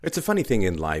It's a funny thing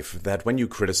in life that when you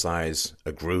criticize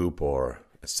a group or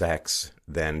a sex,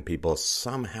 then people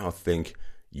somehow think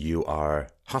you are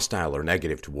hostile or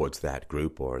negative towards that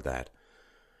group or that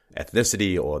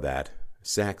ethnicity or that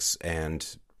sex,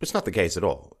 and it's not the case at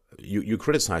all. You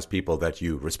criticize people that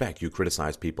you respect. You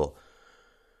criticize people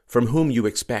from whom you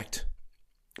expect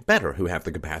better, who have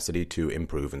the capacity to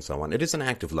improve and so on. It is an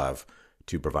act of love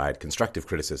to provide constructive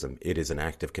criticism. It is an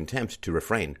act of contempt to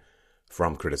refrain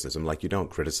from criticism. Like you don't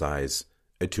criticize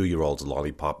a 2-year-old's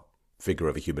lollipop figure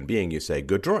of a human being. You say,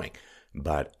 good drawing.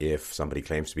 But if somebody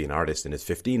claims to be an artist and is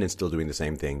 15 and still doing the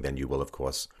same thing, then you will, of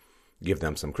course, give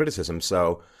them some criticism.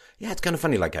 So, yeah, it's kind of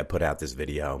funny. Like I put out this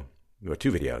video, or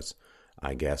 2 videos,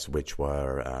 I guess, which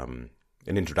were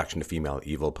an introduction to female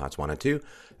evil, parts 1 and 2.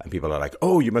 And people are like,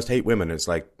 oh, you must hate women. And it's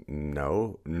like,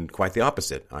 no, quite the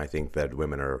opposite. I think that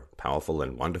women are powerful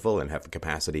and wonderful and have the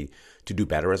capacity to do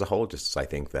better as a whole, just as I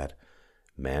think that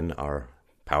men are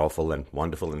powerful and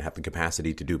wonderful and have the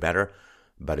capacity to do better.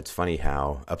 But it's funny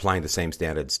how applying the same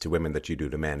standards to women that you do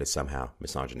to men is somehow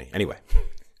misogyny. Anyway,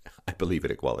 I believe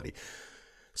in equality.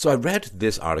 So I read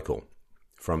this article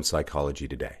from Psychology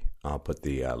Today. I'll put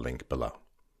the link below.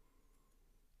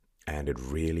 And it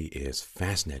really is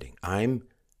fascinating. I'm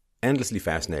endlessly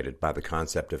fascinated by the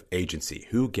concept of agency.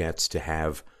 Who gets to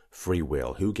have free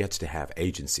will? Who gets to have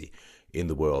agency in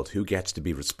the world? Who gets to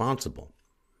be responsible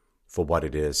for what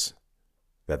it is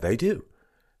that they do?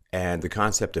 And the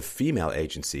concept of female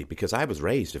agency, because I was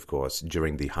raised, of course,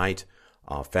 during the height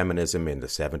of feminism in the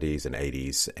 70s and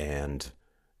 80s, and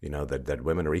you know, that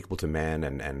women are equal to men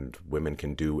and women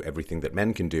can do everything that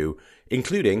men can do,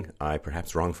 including, I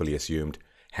perhaps wrongfully assumed,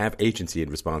 have agency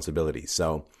and responsibility.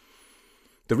 So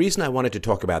the reason I wanted to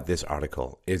talk about this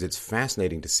article is it's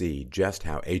fascinating to see just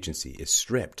how agency is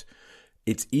stripped.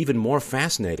 It's even more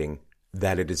fascinating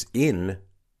that it is in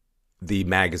the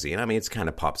magazine. I mean, it's kind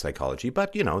of pop psychology,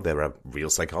 but, you know, there are real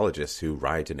psychologists who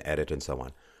write and edit and so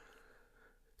on.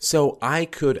 So I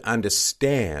could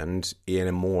understand in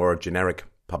a more generic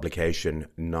publication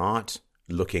not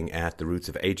looking at the roots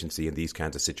of agency in these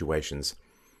kinds of situations.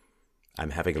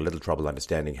 I'm having a little trouble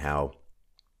understanding how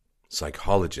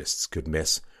psychologists could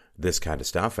miss this kind of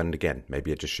stuff. And again,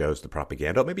 maybe it just shows the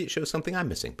propaganda, or maybe it shows something I'm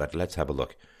missing. But let's have a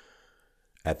look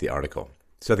at the article.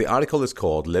 So the article is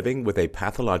called Living with a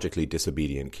Pathologically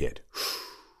Disobedient Kid.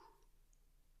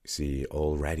 See,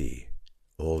 already,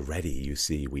 you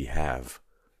see, we have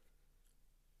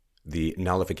the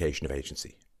nullification of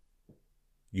agency.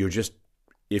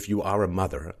 If you are a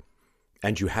mother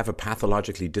and you have a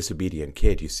pathologically disobedient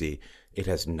kid, you see, it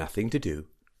has nothing to do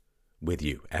with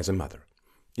you as a mother.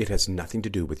 It has nothing to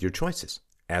do with your choices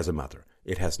as a mother.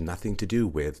 It has nothing to do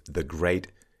with the great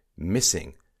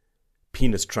missing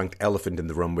penis trunk elephant in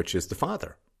the room, which is the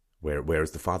father. Where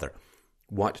is the father?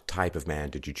 What type of man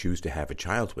did you choose to have a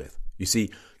child with? You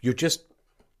see, you're just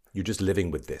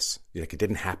living with this. Like it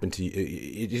didn't happen to you.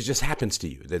 It just happens to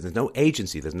you. There's no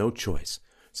agency. There's no choice.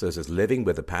 So it says living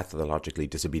with a pathologically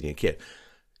disobedient kid.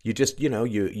 You just,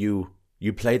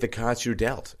 you play the cards you're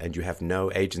dealt, and you have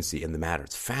no agency in the matter.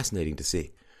 It's fascinating to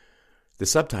see. The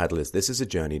subtitle is, This is a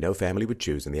journey no family would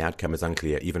choose, and the outcome is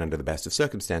unclear, even under the best of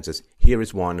circumstances. Here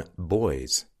is one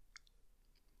boy's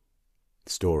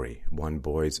story. One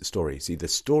boy's story. See, the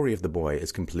story of the boy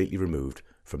is completely removed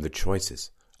from the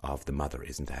choices of the mother.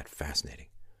 Isn't that fascinating?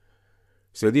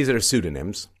 So these are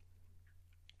pseudonyms.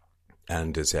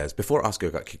 And it says, before Oscar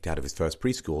got kicked out of his first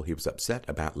preschool, he was upset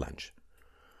about lunch.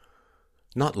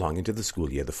 Not long into the school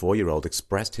year, the 4-year-old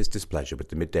expressed his displeasure with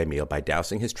the midday meal by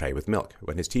dousing his tray with milk.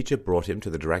 When his teacher brought him to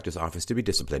the director's office to be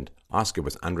disciplined, Oscar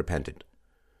was unrepentant.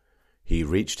 He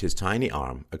reached his tiny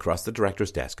arm across the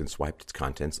director's desk and swiped its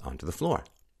contents onto the floor.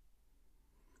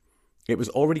 It was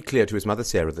already clear to his mother,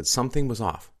 Sarah, that something was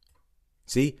off.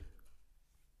 See?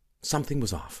 Something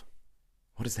was off.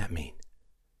 What does that mean?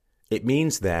 It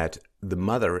means that the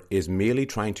mother is merely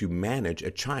trying to manage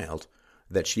a child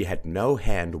that she had no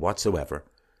hand whatsoever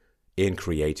in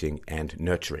creating and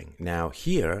nurturing. Now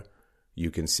here,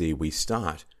 you can see we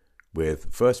start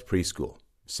with first preschool.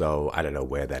 So I don't know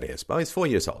where that is, but he's 4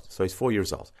 years old. So he's 4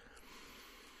 years old.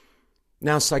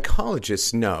 Now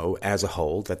psychologists know as a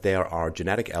whole that there are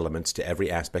genetic elements to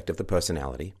every aspect of the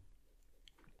personality.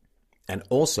 And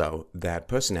also that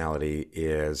personality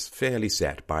is fairly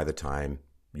set by the time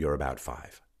you're about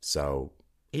 5. So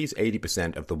he's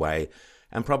 80% of the way,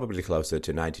 and probably closer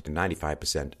to 90 to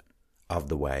 95% of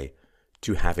the way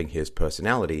to having his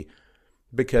personality,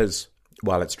 because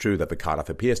while it's true that the cutoff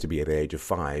appears to be at the age of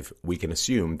 5, we can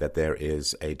assume that there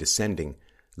is a descending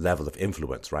level of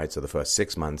influence, right? So the first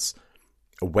 6 months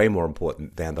are way more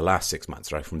important than the last 6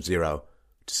 months, right? From 0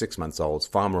 to 6 months old is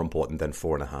far more important than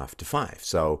 4.5 to 5.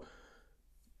 So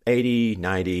 80,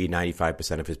 90,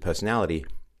 95% of his personality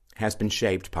has been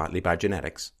shaped partly by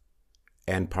genetics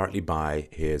and partly by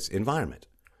his environment.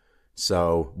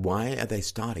 So why are they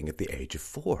starting at the age of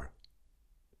 4?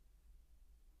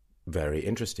 Very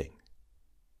interesting.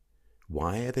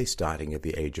 Why are they starting at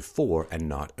the age of 4 and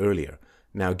not earlier?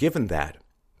 Now, given that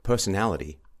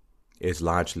personality is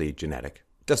largely genetic,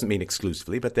 doesn't mean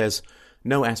exclusively, but there's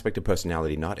no aspect of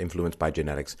personality not influenced by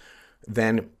genetics,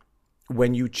 then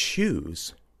when you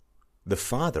choose the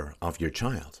father of your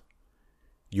child,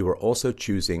 you are also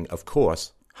choosing, of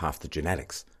course, half the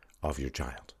genetics of your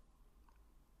child.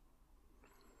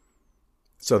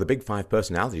 So the big 5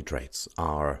 personality traits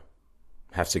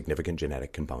have significant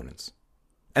genetic components.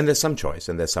 And there's some choice,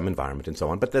 and there's some environment and so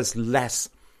on, but there's less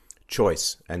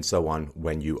choice and so on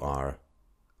when you are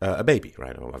a baby,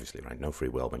 right? Obviously, right? No free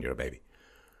will when you're a baby.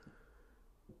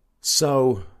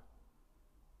 So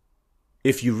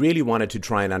if you really wanted to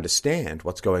try and understand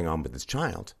what's going on with this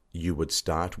child, you would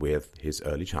start with his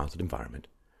early childhood environment,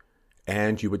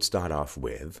 and you would start off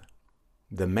with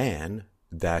the man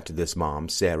that this mom,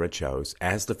 Sarah, chose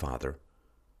as the father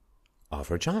of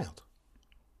her child.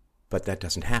 But that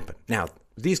doesn't happen. Now,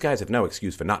 these guys have no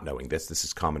excuse for not knowing this. This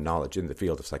is common knowledge in the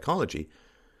field of psychology.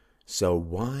 So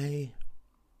why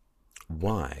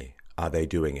are they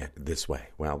doing it this way?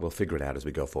 Well, we'll figure it out as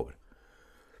we go forward.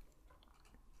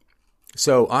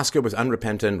 So Oscar was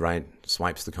unrepentant, right?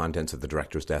 Swipes the contents of the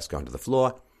director's desk onto the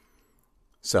floor.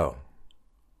 So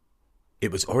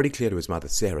it was already clear to his mother,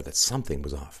 Sarah, that something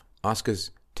was off.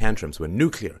 Oscar's tantrums were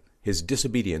nuclear. His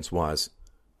disobedience was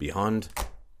beyond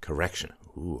correction.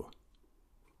 Ooh.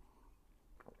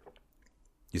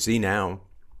 You see now,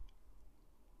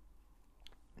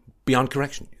 beyond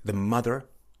correction, the mother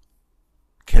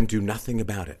can do nothing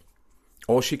about it.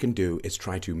 All she can do is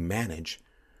try to manage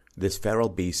this feral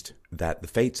beast that the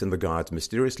fates and the gods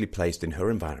mysteriously placed in her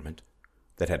environment,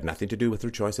 that had nothing to do with her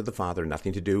choice of the father,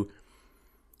 nothing to do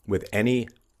with any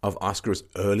of Oscar's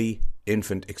early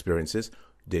infant experiences.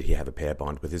 Did he have a pair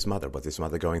bond with his mother? Was his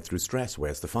mother going through stress?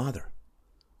 Where's the father?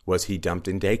 Was he dumped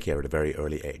in daycare at a very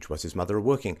early age? Was his mother a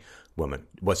working woman?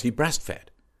 Was he breastfed?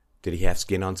 Did he have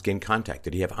skin-on-skin contact?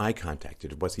 Did he have eye contact?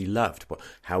 Was he loved?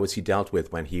 How was he dealt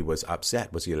with when he was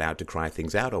upset? Was he allowed to cry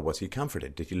things out, or was he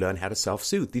comforted? Did he learn how to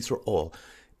self-soothe? These are all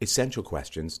essential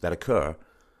questions that occur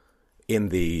in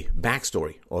the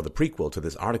backstory or the prequel to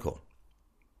this article.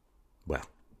 Well,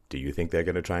 do you think they're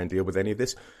going to try and deal with any of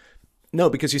this?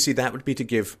 No, because you see, that would be to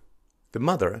give the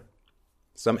mother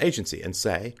some agency and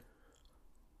say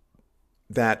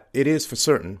that it is for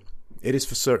certain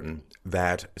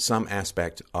that some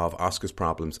aspect of Oscar's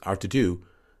problems are to do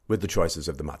with the choices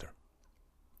of the mother.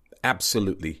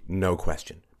 Absolutely no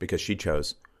question, because she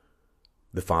chose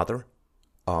the father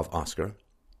of Oscar,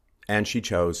 and she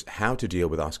chose how to deal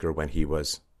with Oscar when he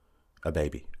was a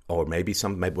baby. Or maybe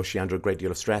was she under a great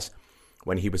deal of stress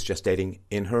when he was gestating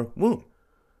in her womb.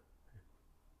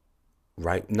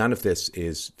 Right? None of this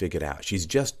is figured out. She's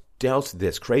just dealt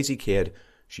this crazy kid.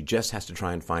 She just has to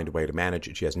try and find a way to manage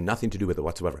it. She has nothing to do with it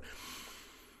whatsoever.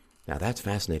 Now, that's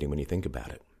fascinating when you think about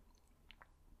it.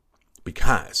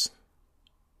 Because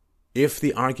if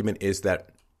the argument is that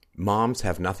moms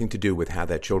have nothing to do with how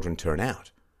their children turn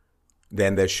out,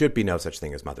 then there should be no such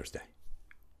thing as Mother's Day.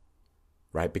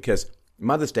 Right? Because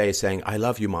Mother's Day is saying, I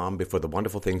love you, Mom, for the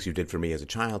wonderful things you did for me as a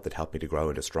child that helped me to grow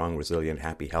into a strong, resilient,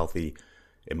 happy, healthy,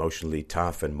 emotionally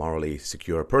tough, and morally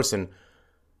secure person.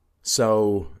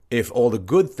 So if all the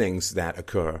good things that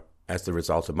occur as the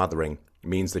result of mothering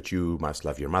means that you must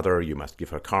love your mother, you must give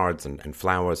her cards and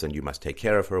flowers, and you must take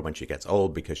care of her when she gets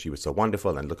old because she was so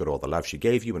wonderful, and look at all the love she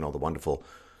gave you and all the wonderful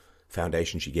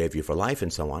foundation she gave you for life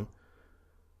and so on.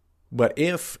 But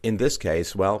if, in this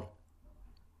case, well,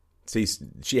 see,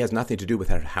 she has nothing to do with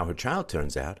how her child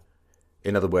turns out.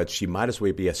 In other words, she might as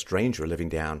well be a stranger living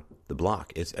down the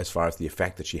block as far as the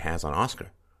effect that she has on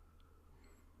Oscar.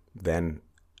 Then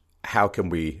how can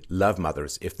we love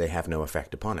mothers if they have no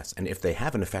effect upon us? And if they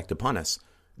have an effect upon us,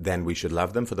 then we should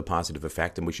love them for the positive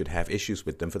effect, and we should have issues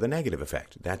with them for the negative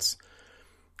effect. That's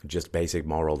just basic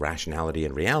moral rationality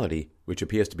and reality, which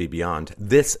appears to be beyond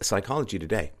this Psychology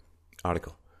Today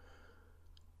article.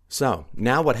 So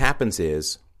now what happens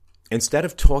is, instead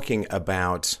of talking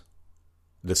about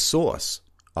the source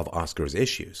of Oscar's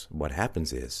issues, what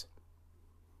happens is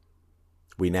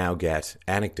we now get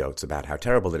anecdotes about how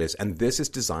terrible it is, and this is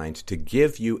designed to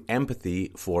give you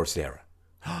empathy for Sarah.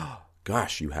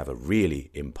 Gosh, you have a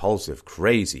really impulsive,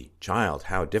 crazy child.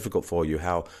 How difficult for you,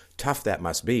 how tough that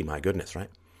must be. My goodness, right?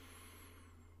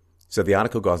 So the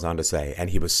article goes on to say, and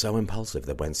he was so impulsive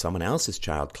that when someone else's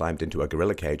child climbed into a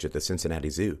gorilla cage at the Cincinnati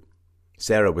Zoo,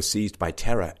 Sarah was seized by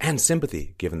terror and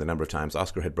sympathy, given the number of times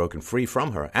Oscar had broken free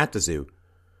from her at the zoo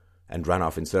and run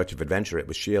off in search of adventure. It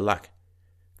was sheer luck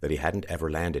that he hadn't ever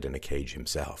landed in a cage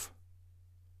himself.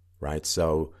 Right?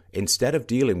 So instead of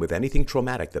dealing with anything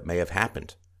traumatic that may have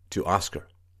happened to Oscar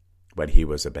when he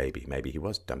was a baby, maybe he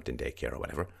was dumped in daycare or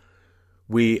whatever,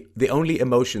 the only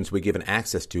emotions we're given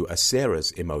access to are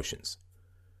Sarah's emotions.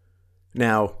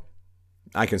 Now,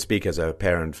 I can speak as a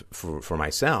parent for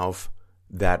myself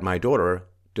that my daughter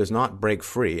does not break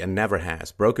free and never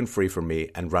has broken free from me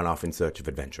and run off in search of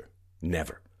adventure.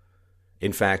 Never.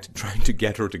 In fact, trying to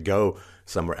get her to go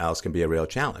somewhere else can be a real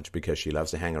challenge because she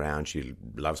loves to hang around. She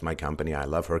loves my company. I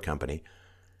love her company.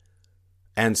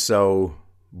 And so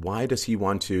why does he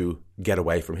want to get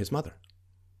away from his mother?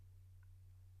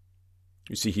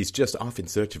 You see, he's just off in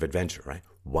search of adventure, right?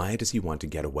 Why does he want to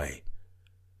get away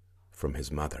from his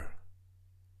mother?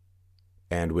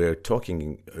 And we're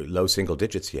talking low single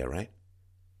digits here, right?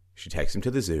 She takes him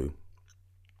to the zoo.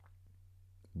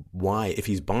 Why? If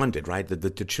he's bonded, right?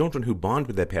 The children who bond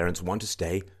with their parents want to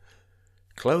stay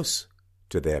close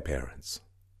to their parents.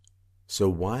 So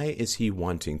why is he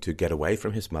wanting to get away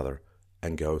from his mother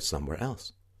and go somewhere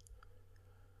else?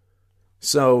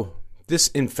 So this,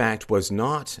 in fact, was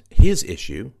not his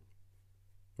issue,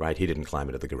 right? He didn't climb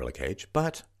into the gorilla cage,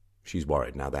 but she's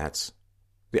worried. Now that's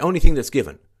the only thing that's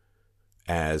given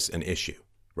as an issue,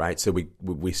 right? So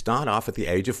we start off at the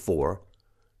age of 4.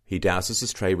 He douses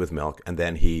his tray with milk, and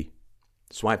then he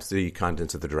swipes the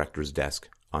contents of the director's desk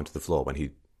onto the floor when he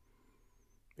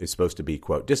is supposed to be,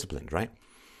 quote, disciplined, right?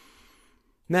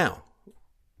 Now,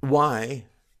 why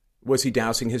was he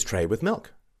dousing his tray with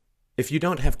milk? If you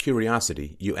don't have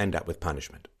curiosity, you end up with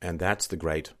punishment. And that's the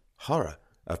great horror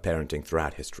of parenting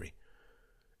throughout history.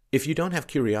 If you don't have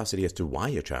curiosity as to why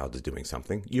your child is doing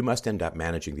something, you must end up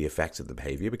managing the effects of the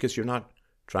behavior because you're not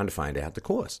trying to find out the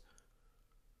cause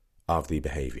of the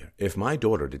behavior. If my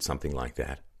daughter did something like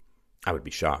that, I would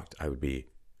be shocked. I would be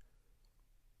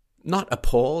not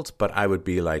appalled, but I would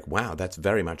be like, wow, that's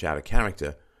very much out of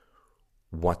character.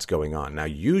 What's going on? Now,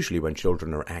 usually when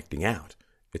children are acting out,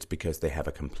 it's because they have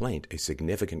a complaint, a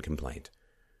significant complaint,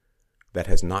 that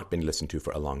has not been listened to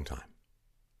for a long time.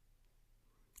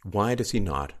 Why does he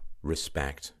not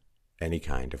respect any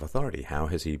kind of authority? How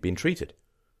has he been treated?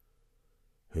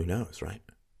 Who knows, right?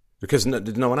 Because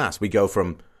no one asks. We go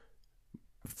from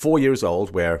 4 years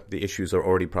old, where the issues are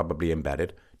already probably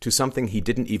embedded, to something he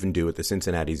didn't even do at the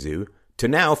Cincinnati Zoo, to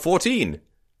now 14.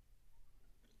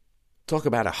 Talk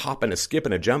about a hop and a skip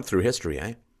and a jump through history,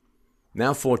 eh?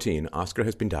 Now 14, Oscar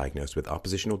has been diagnosed with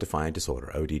oppositional defiant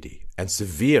disorder, ODD, and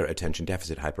severe attention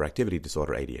deficit hyperactivity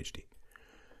disorder, ADHD.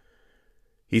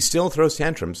 He still throws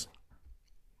tantrums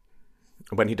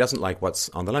when he doesn't like what's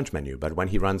on the lunch menu, but when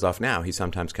he runs off now, he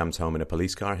sometimes comes home in a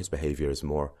police car. His behavior is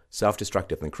more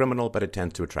self-destructive than criminal, but it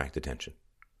tends to attract attention.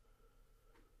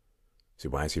 So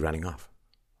why is he running off?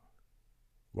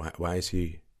 Why is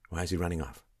he running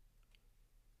off?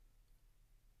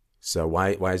 So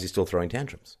why is he still throwing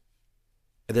tantrums?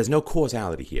 There's no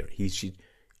causality here.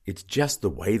 It's just the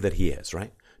way that he is,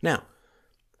 right? Now,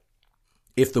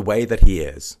 if the way that he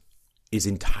is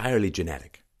entirely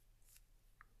genetic,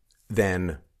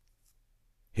 then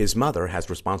his mother has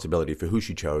responsibility for who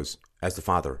she chose as the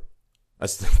father,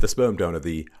 as the sperm donor,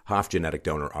 the half-genetic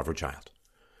donor of her child.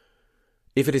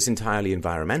 If it is entirely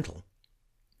environmental,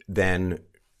 then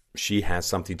she has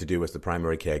something to do as the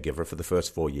primary caregiver for the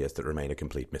first 4 years that remain a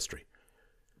complete mystery.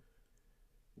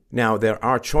 Now, there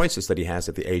are choices that he has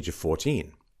at the age of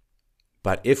 14,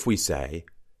 but if we say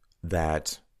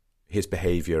that his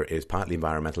behavior is partly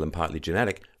environmental and partly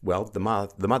genetic, well, the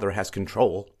mother has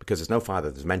control, because there's no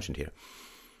father that's mentioned here.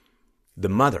 The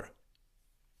mother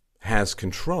has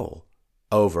control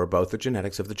over both the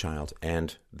genetics of the child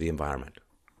and the environment.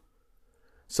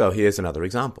 So here's another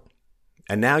example.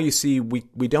 And now you see,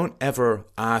 we don't ever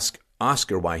ask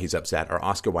Oscar why he's upset or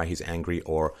Oscar why he's angry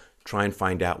or try and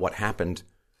find out what happened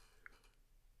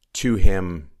to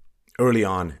him early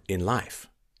on in life.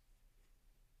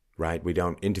 Right? They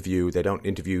don't interview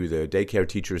the daycare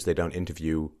teachers. They don't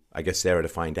interview, I guess, Sarah to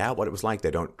find out what it was like.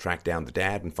 They don't track down the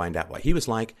dad and find out what he was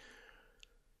like.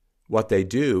 What they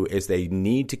do is they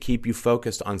need to keep you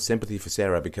focused on sympathy for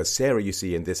Sarah, because Sarah, you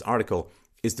see in this article,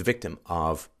 is the victim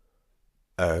of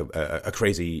a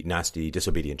crazy, nasty,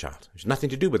 disobedient child. There's nothing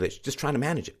to do with it. She's just trying to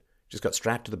manage it. She just got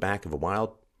strapped to the back of a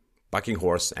wild bucking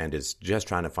horse and is just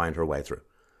trying to find her way through.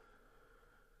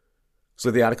 So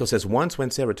the article says, once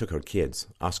when Sarah took her kids,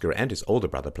 Oscar and his older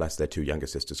brother, plus their 2 younger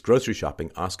sisters, grocery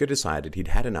shopping, Oscar decided he'd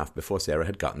had enough before Sarah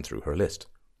had gotten through her list.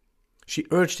 She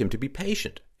urged him to be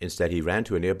patient. Instead, he ran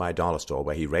to a nearby dollar store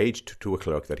where he raged to a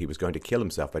clerk that he was going to kill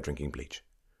himself by drinking bleach.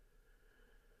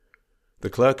 The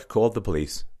clerk called the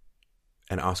police,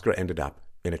 and Oscar ended up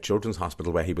in a children's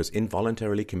hospital where he was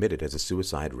involuntarily committed as a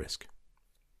suicide risk.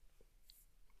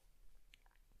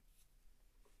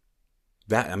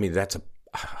 That's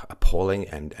appalling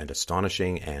and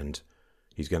astonishing, and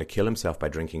he's going to kill himself by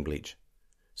drinking bleach.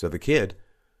 So the kid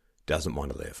doesn't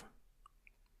want to live.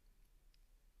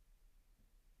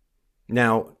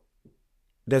 Now,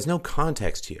 there's no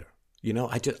context here.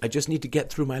 I just need to get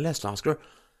through my list, Oscar.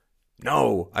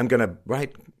 No, I'm going to,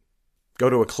 go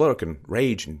to a clerk and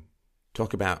rage and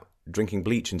talk about drinking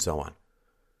bleach and so on.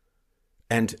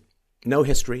 And no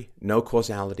history, no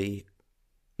causality,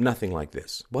 nothing like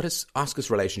this. What is Oscar's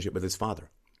relationship with his father?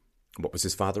 What was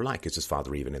his father like? Is his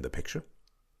father even in the picture?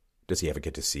 Does he ever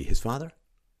get to see his father?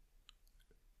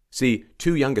 See,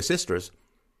 two younger sisters,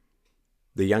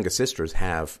 the younger sisters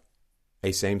have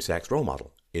a same-sex role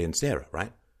model in Sarah,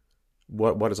 right?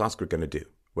 What is Oscar going to do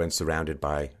when surrounded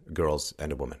by girls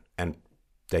and a woman? And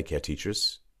daycare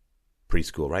teachers,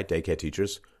 preschool, right? Daycare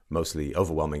teachers, mostly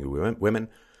overwhelmingly women.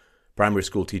 Primary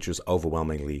school teachers,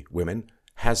 overwhelmingly women.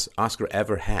 Has Oscar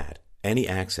ever had any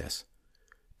access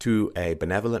to a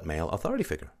benevolent male authority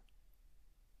figure?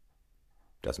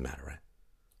 Doesn't matter, right?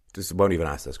 Just won't even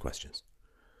ask those questions.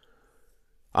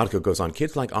 Article goes on,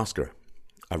 kids like Oscar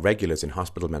are regulars in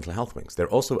hospital mental health wings. They're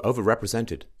also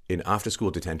overrepresented in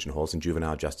after-school detention halls and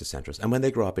juvenile justice centers, and when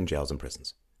they grow up in jails and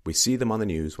prisons. We see them on the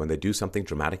news when they do something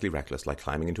dramatically reckless, like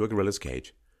climbing into a gorilla's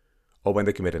cage, or when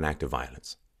they commit an act of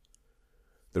violence.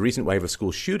 The recent wave of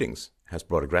school shootings has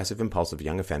brought aggressive, impulsive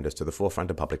young offenders to the forefront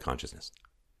of public consciousness.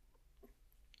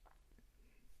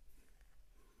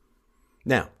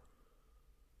 Now,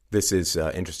 this is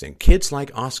interesting. Kids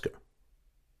like Oscar,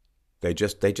 they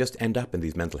just end up in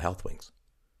these mental health wings.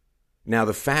 Now,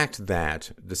 the fact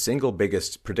that the single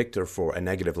biggest predictor for a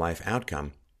negative life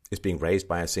outcome is being raised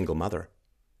by a single mother,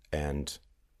 and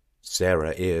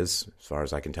Sarah is, as far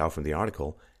as I can tell from the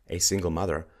article, a single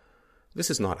mother,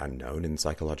 this is not unknown in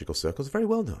psychological circles, very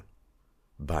well known.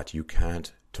 But you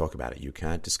can't talk about it, you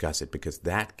can't discuss it, because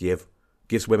that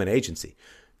gives women agency.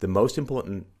 The most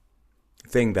important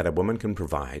thing that a woman can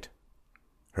provide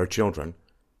her children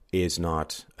is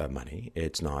not money,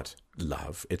 it's not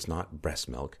love, it's not breast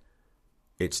milk,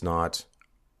 it's not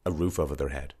a roof over their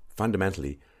head.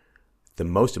 Fundamentally, the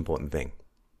most important thing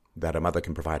that a mother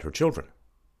can provide her children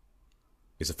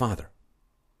is a father.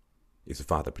 Is a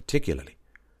father, particularly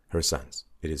her sons.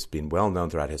 It has been well known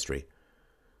throughout history.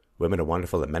 Women are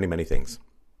wonderful at many, many things.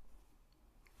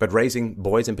 But raising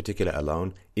boys in particular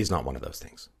alone is not one of those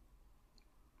things.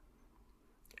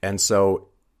 And so,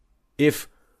 if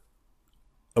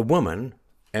a woman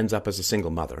ends up as a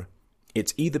single mother,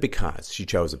 it's either because she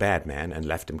chose a bad man and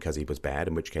left him because he was bad,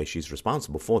 in which case she's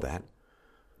responsible for that,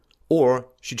 or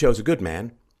she chose a good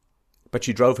man, but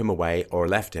she drove him away or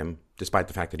left him despite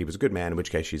the fact that he was a good man, in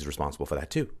which case she's responsible for that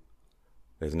too.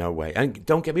 There's no way. And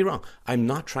don't get me wrong, I'm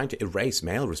not trying to erase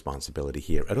male responsibility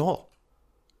here at all.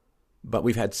 But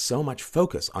we've had so much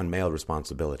focus on male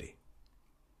responsibility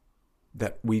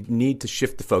that we need to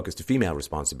shift the focus to female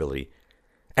responsibility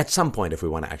at some point if we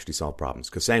want to actually solve problems.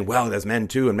 Because saying, well, there's men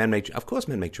too, and men make... Of course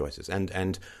men make choices.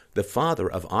 And the father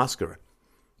of Oscar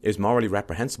is morally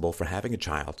reprehensible for having a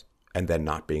child and then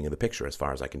not being in the picture, as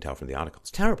far as I can tell from the article.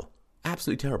 It's terrible.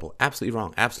 Absolutely terrible. Absolutely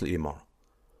wrong. Absolutely immoral.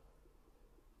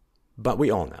 But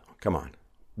we all know, come on,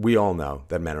 we all know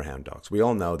that men are hound dogs. We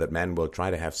all know that men will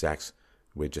try to have sex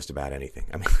with just about anything.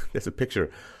 I mean, there's a picture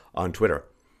on Twitter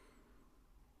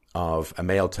of a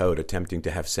male toad attempting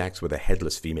to have sex with a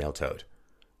headless female toad.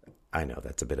 I know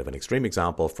that's a bit of an extreme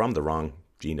example from the wrong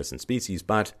genus and species,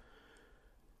 but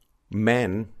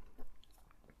men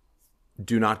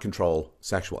do not control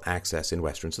sexual access in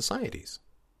Western societies.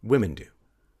 Women do.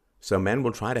 So men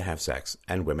will try to have sex,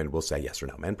 and women will say yes or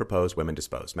no. Men propose, women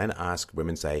dispose. Men ask,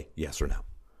 women say yes or no.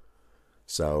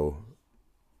 So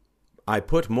I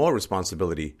put more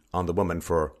responsibility on the woman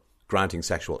for granting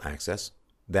sexual access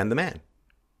than the man.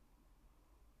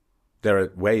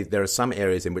 There are some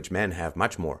areas in which men have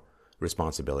much more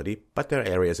responsibility, but there are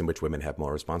areas in which women have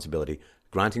more responsibility.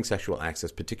 Granting sexual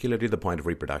access, particularly the point of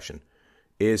reproduction,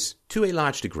 is to a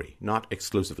large degree, not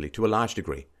exclusively, to a large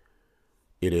degree,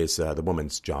 it is the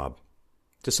woman's job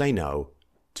to say no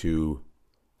to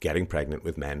getting pregnant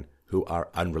with men who are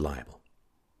unreliable.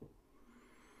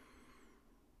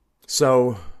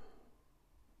 So,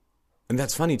 and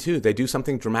that's funny too, they do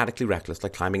something dramatically reckless,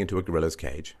 like climbing into a gorilla's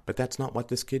cage, but that's not what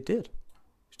this kid did.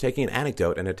 He's taking an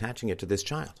anecdote and attaching it to this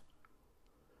child.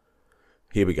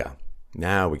 Here we go.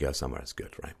 Now we go somewhere that's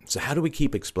good, right? So how do we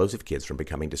keep explosive kids from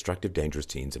becoming destructive, dangerous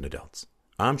teens and adults?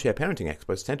 Armchair parenting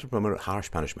experts tend to promote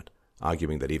harsh punishment,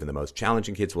 arguing that even the most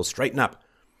challenging kids will straighten up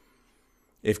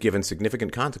if given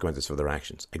significant consequences for their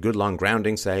actions. A good long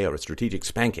grounding, say, or a strategic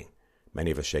spanking. Many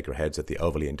of us shake our heads at the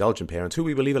overly indulgent parents who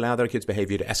we believe allow their kids'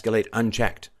 behavior to escalate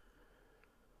unchecked.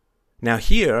 Now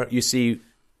here, you see,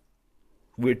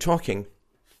 we're talking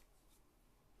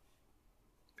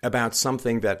about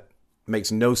something that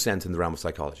makes no sense in the realm of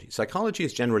psychology. Psychology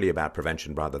is generally about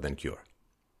prevention rather than cure.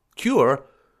 Cure,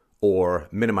 or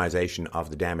minimization of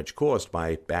the damage caused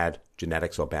by bad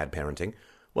genetics or bad parenting,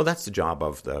 well, that's the job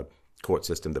of the court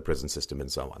system, the prison system,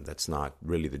 and so on. That's not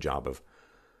really the job of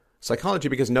psychology,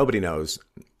 because nobody knows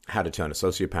how to turn a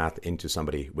sociopath into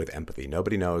somebody with empathy.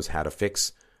 Nobody knows how to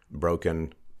fix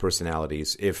broken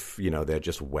personalities if, they're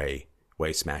just way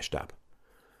smashed up.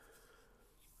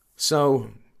 So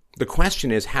the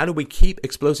question is, how do we keep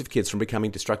explosive kids from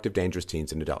becoming destructive, dangerous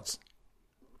teens and adults?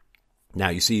 Now,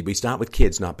 you see, we start with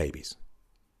kids, not babies.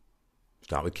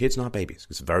 Start with kids, not babies.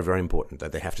 It's very, very important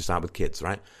that they have to start with kids,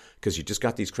 right? Because you just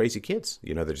got these crazy kids.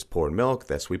 They're just pouring milk.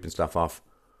 They're sweeping stuff off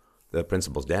the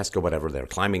principal's desk or whatever. They're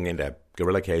climbing into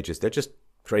gorilla cages. They're just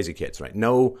crazy kids, right?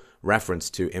 No reference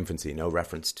to infancy. No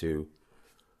reference to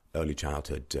early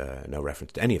childhood. No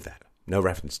reference to any of that. No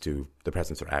reference to the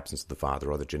presence or absence of the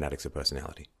father or the genetics of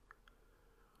personality.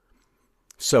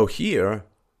 So here,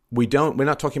 we're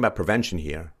not talking about prevention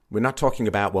here. We're not talking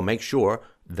about, make sure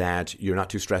that you're not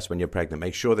too stressed when you're pregnant.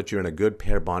 Make sure that you're in a good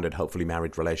pair-bonded, hopefully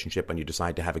married relationship when you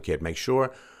decide to have a kid. Make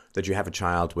sure that you have a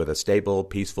child with a stable,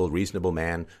 peaceful, reasonable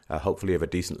man, hopefully of a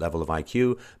decent level of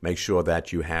IQ. Make sure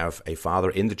that you have a father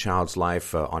in the child's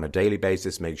life on a daily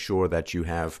basis. Make sure that you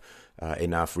have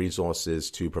enough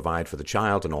resources to provide for the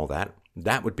child and all that.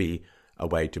 That would be a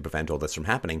way to prevent all this from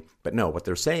happening. But no, what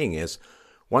they're saying is,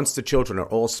 once the children are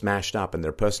all smashed up and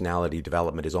their personality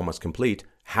development is almost complete,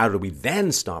 how do we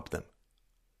then stop them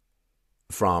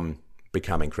from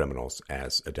becoming criminals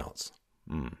as adults?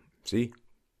 See?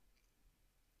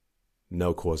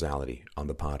 No causality on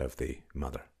the part of the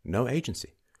mother. No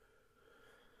agency.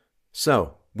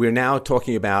 So, we're now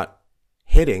talking about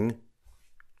hitting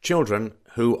children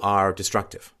who are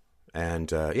destructive. And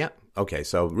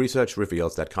so research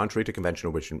reveals that contrary to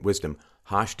conventional wisdom,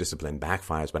 harsh discipline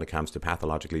backfires when it comes to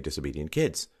pathologically disobedient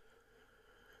kids.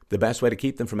 The best way to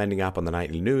keep them from ending up on the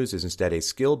nightly news is instead a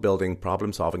skill-building,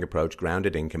 problem-solving approach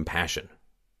grounded in compassion.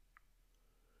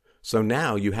 So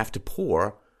now you have to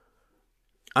pour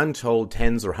untold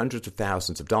tens or hundreds of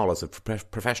thousands of dollars of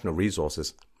professional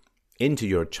resources into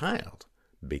your child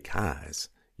because,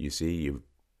 you see, you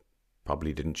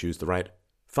probably didn't choose the right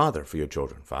father for your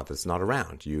children. Father's not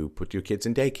around. You put your kids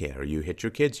in daycare. You hit your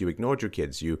kids. You ignored your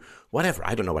kids. You whatever.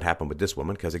 I don't know what happened with this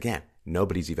woman because, again,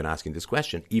 nobody's even asking this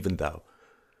question, even though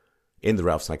in the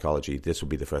realm of psychology, this would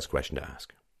be the first question to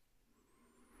ask.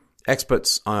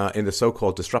 Experts in the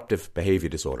so-called disruptive behavior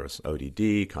disorders,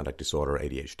 ODD, conduct disorder,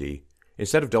 ADHD,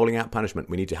 instead of doling out punishment,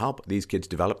 we need to help these kids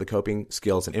develop the coping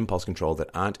skills and impulse control that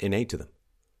aren't innate to them.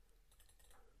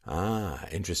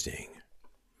 Interesting.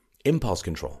 Impulse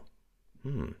control.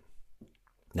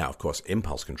 Now, of course,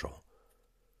 impulse control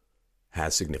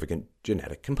has significant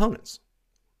genetic components.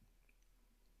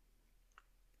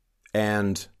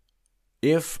 And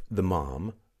if the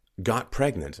mom got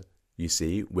pregnant, you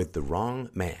see, with the wrong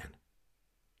man,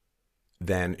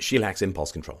 then she lacks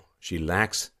impulse control. She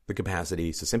lacks the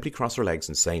capacity to simply cross her legs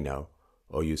and say no,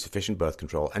 or use sufficient birth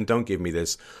control. And don't give me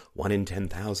this 1 in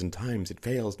 10,000 times it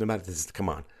fails, no matter this. Come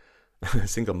on.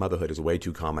 Single motherhood is way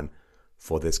too common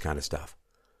for this kind of stuff.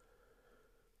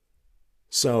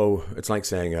 So it's like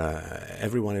saying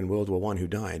everyone in World War I who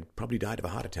died probably died of a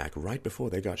heart attack right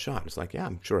before they got shot. It's like, yeah,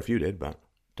 I'm sure a few did, but it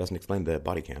doesn't explain the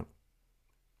body count.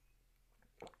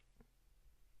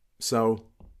 So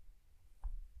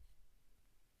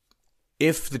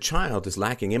if the child is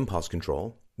lacking impulse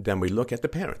control, then we look at the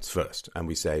parents first, and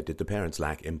we say, did the parents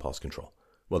lack impulse control?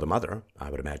 Well, the mother,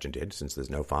 I would imagine, did, since there's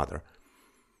no father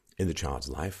in the child's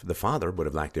life. The father would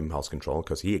have lacked impulse control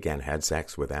because he, again, had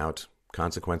sex without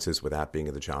consequences, without being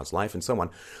in the child's life, and so on.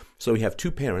 So we have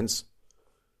two parents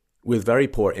with very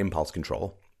poor impulse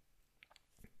control.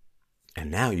 And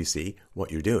now you see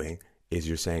what you're doing is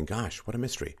you're saying, gosh, what a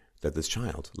mystery that this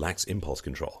child lacks impulse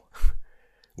control.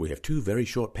 We have two very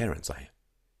short parents. I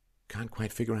can't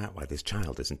quite figure out why this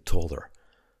child isn't taller.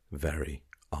 Very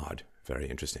odd, very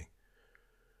interesting.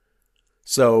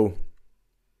 So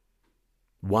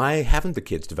why haven't the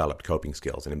kids developed coping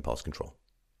skills and impulse control?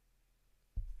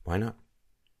 Why not?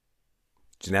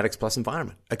 Genetics plus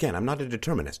environment. Again, I'm not a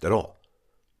determinist at all.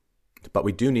 But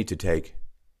we do need to take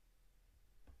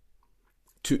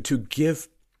to give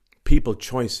people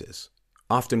choices,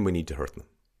 often we need to hurt them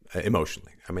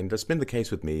emotionally. I mean, that's been the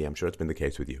case with me. I'm sure it's been the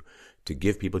case with you. To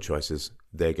give people choices,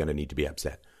 they're going to need to be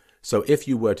upset. So if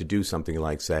you were to do something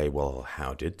like say, well,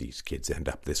 how did these kids end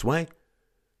up this way?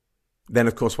 Then,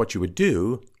 of course, what you would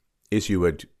do is you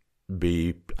would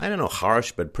be, I don't know,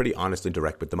 harsh, but pretty honest and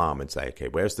direct with the mom and say, okay,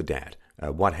 where's the dad?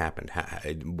 What happened?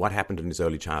 What happened in his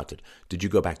early childhood? Did you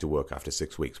go back to work after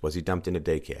 6 weeks? Was he dumped in a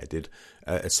daycare? Did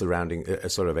a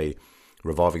sort of a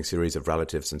revolving series of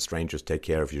relatives and strangers take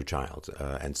care of your child,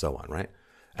 and so on, right?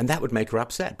 And that would make her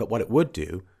upset. But what it would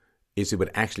do is it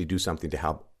would actually do something to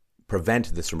help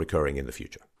prevent this from recurring in the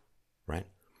future, right?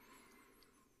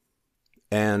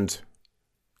 And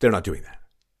they're not doing that,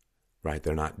 right?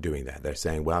 They're not doing that. They're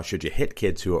saying, well, should you hit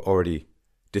kids who are already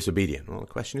disobedient? Well, the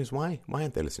question is why? Why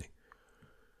aren't they listening?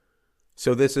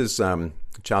 So this is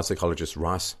child psychologist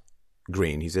Ross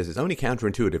Green. He says it's only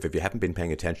counterintuitive if you haven't been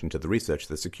paying attention to the research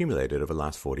that's accumulated over the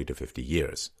last 40 to 50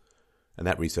 years. And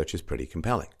that research is pretty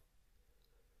compelling.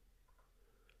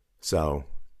 So,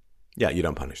 yeah, you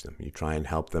don't punish them. You try and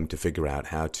help them to figure out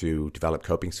how to develop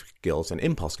coping skills and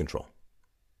impulse control.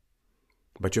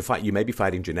 But you may be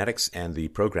fighting genetics and the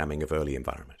programming of early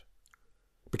environment.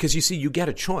 Because you see, you get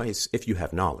a choice if you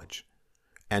have knowledge.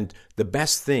 And the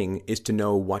best thing is to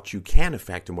know what you can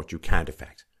affect and what you can't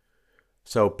affect.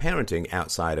 So parenting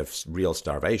outside of real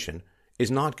starvation is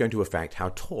not going to affect how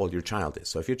tall your child is.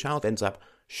 So if your child ends up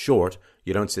short,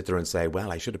 you don't sit there and say,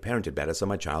 well, I should have parented better so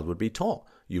my child would be tall.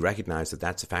 You recognize that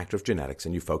that's a factor of genetics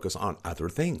and you focus on other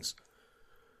things.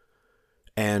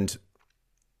 And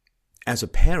as a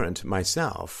parent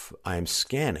myself, I'm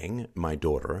scanning my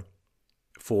daughter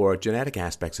for genetic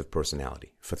aspects of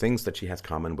personality, for things that she has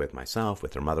common with myself,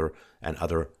 with her mother, and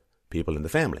other people in the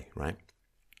family, right?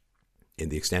 In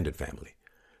the extended family.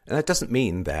 And that doesn't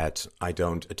mean that I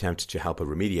don't attempt to help her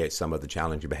remediate some of the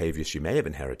challenging behaviors she may have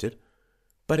inherited,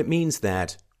 but it means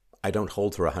that I don't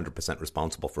hold her 100%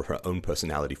 responsible for her own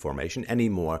personality formation any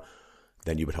more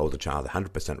than you would hold a child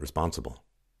 100% responsible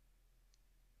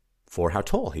for how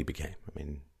tall he became. I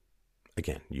mean,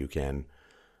 again, you can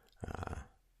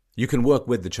work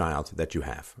with the child that you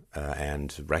have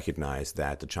and recognize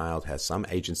that the child has some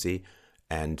agency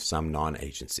and some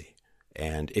non-agency.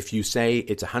 And if you say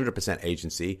it's 100%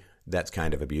 agency, that's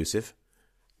kind of abusive,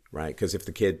 right? Because if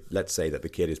the kid, let's say that the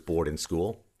kid is bored in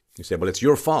school, you say, well, it's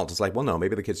your fault. It's like, well, no,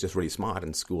 maybe the kid's just really smart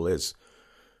and school is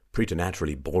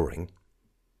preternaturally boring.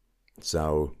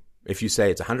 So if you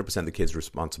say it's 100% the kid's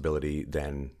responsibility,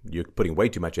 then you're putting way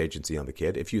too much agency on the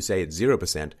kid. If you say it's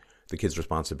 0% the kid's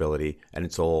responsibility and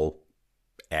it's all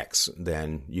X,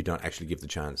 then you don't actually give the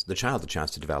child the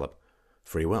chance to develop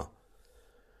free will.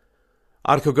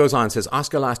 Article goes on, says,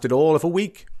 Oscar lasted all of a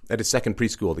week. At his second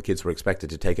preschool, the kids were expected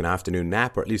to take an afternoon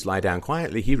nap or at least lie down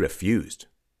quietly. He refused.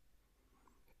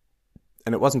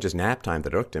 And it wasn't just nap time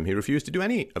that irked him. He refused to do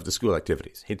any of the school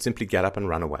activities. He'd simply get up and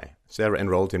run away. Sarah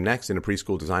enrolled him next in a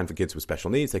preschool designed for kids with special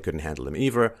needs. They couldn't handle him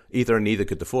either. Neither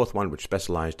could the fourth one, which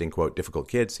specialized in, quote, difficult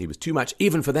kids. He was too much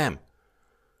even for them.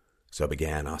 So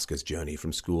began Oscar's journey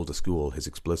from school to school, his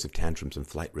explosive tantrums and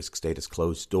flight risk status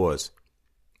closed doors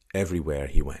everywhere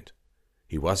he went.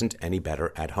 He wasn't any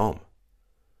better at home.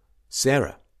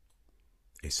 Sarah,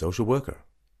 a social worker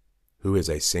who is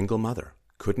a single mother,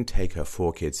 couldn't take her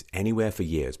 4 kids anywhere for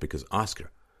years because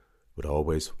Oscar would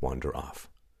always wander off.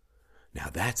 Now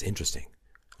that's interesting.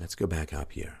 Let's go back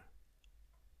up here.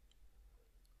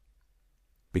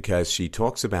 Because she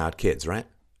talks about kids, right?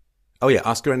 Oh yeah,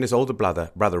 Oscar and his older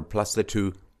brother plus their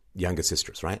 2 younger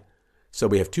sisters, right? So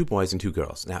we have 2 boys and 2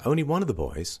 girls. Now only one of the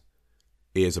boys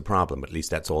is a problem. At least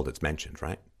that's all that's mentioned,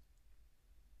 right?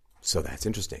 So that's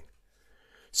interesting.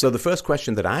 So the first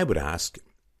question that I would ask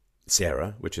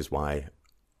Sarah, which is why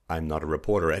I'm not a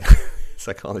reporter at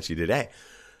Psychology Today,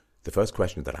 the first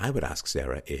question that I would ask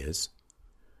Sarah is,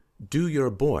 do your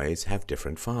boys have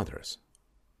different fathers?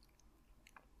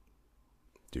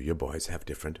 Do your boys have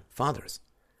different fathers?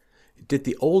 Did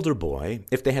the older boy,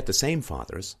 if they had the same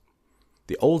fathers,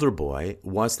 the older boy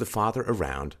was the father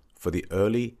around for the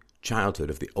early childhood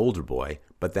of the older boy,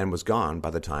 but then was gone by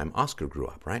the time Oscar grew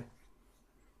up, right?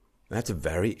 That's a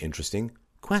very interesting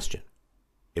question.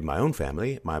 In my own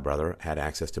family, my brother had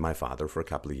access to my father for a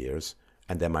couple of years,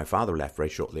 and then my father left very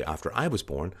shortly after I was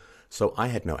born, so I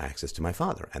had no access to my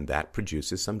father, and that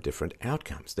produces some different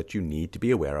outcomes that you need to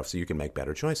be aware of so you can make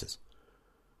better choices.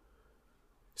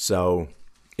 So,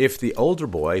 if the older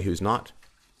boy, who's not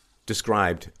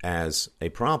described as a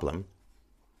problem,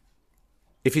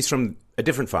 if he's from a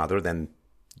different father, then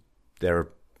they're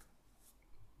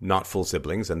not full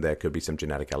siblings and there could be some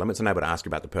genetic elements. And I would ask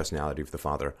about the personality of the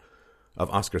father of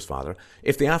Oscar's father.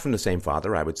 If they are from the same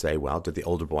father, I would say, well, did the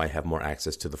older boy have more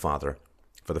access to the father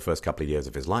for the first couple of years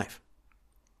of his life?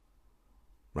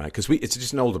 Right? Because it's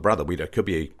just an older brother. It could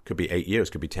be 8 years,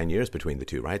 could be 10 years between the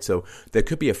two, right? So there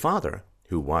could be a father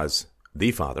who was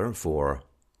the father for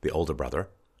the older brother,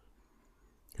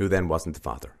 who then wasn't the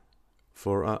father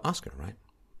for Oscar, right?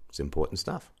 It's important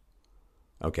stuff.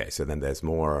 Okay, so then there's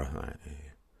more.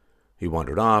 He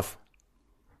wandered off,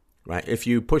 right? If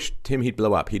you pushed him, he'd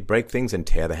blow up. He'd break things and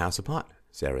tear the house apart,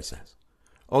 Sarah says.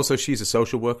 Also, she's a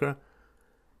social worker.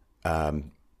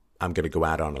 I'm going to go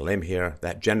out on a limb here.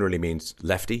 That generally means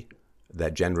lefty.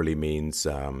 That generally means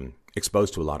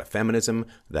exposed to a lot of feminism.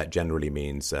 That generally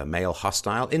means male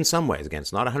hostile in some ways. Again,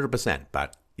 it's not 100%,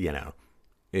 but, you know,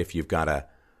 if you've got a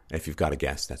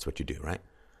guess, that's what you do, right?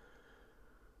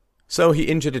 So he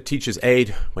injured a teacher's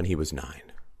aide when he was 9.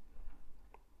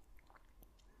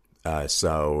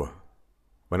 So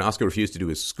when Oscar refused to do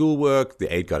his schoolwork,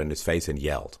 the aide got in his face and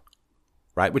yelled,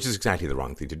 right? Which is exactly the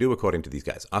wrong thing to do, according to these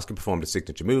guys. Oscar performed a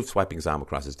signature move, swiping his arm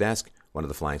across his desk. One of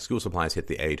the flying school supplies hit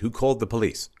the aide, who called the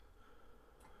police.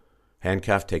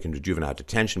 Handcuffed, taken to juvenile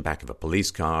detention, back of a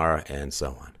police car, and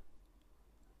so on.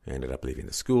 He ended up leaving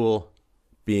the school,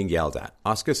 being yelled at.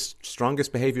 Oscar's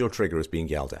strongest behavioral trigger is being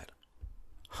yelled at.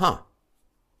 Huh.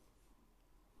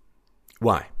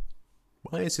 Why?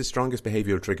 Why is his strongest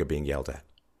behavioral trigger being yelled at?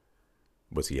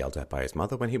 Was he yelled at by his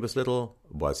mother when he was little?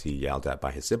 Was he yelled at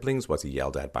by his siblings? Was he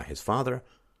yelled at by his father?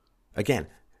 Again,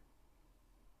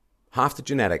 half the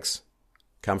genetics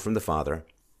come from the father.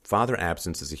 Father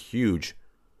absence is a huge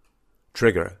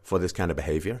trigger for this kind of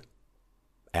behavior.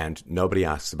 And nobody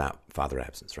asks about father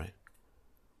absence, right?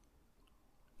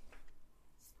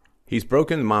 He's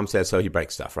broken, mom says, so he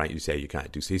breaks stuff, right? You say you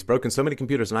can't do so. He's broken so many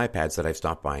computers and iPads that I've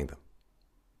stopped buying them.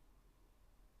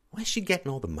 Why is she getting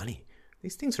all the money?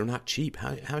 These things are not cheap.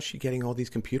 How is she getting all these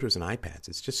computers and iPads?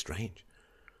 It's just strange.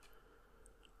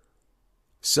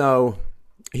 So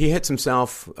he hits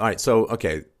himself. All right, so,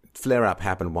 okay, flare-up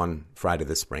happened one Friday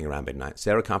this spring around midnight.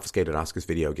 Sarah confiscated Oscar's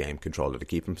video game controller to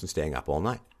keep him from staying up all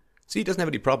night. See, he doesn't have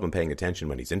any problem paying attention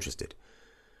when he's interested.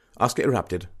 Oscar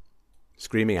erupted,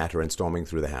 screaming at her and storming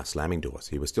through the house, slamming doors.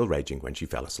 He was still raging when she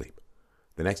fell asleep.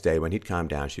 The next day, when he'd calmed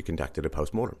down, she conducted a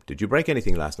post-mortem. Did you break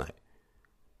anything last night?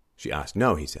 She asked.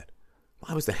 No, he said.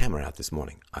 Why was the hammer out this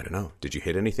morning? I don't know. Did you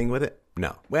hit anything with it?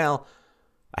 No. Well,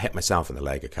 I hit myself in the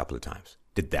leg a couple of times.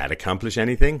 Did that accomplish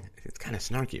anything? It's kind of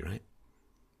snarky, right?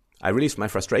 I released my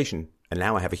frustration, and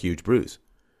now I have a huge bruise.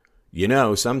 You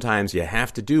know, sometimes you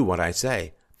have to do what I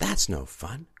say. That's no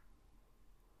fun.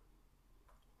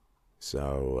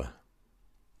 So,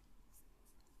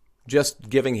 just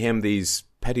giving him these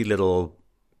petty little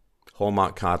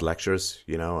Hallmark card lectures,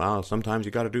 you know, oh, sometimes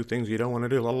you got to do things you don't want to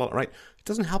do, right? It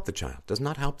doesn't help the child. Does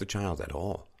not help the child at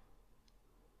all.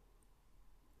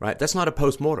 Right? That's not a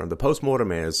post-mortem. The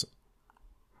post-mortem is,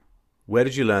 where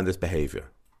did you learn this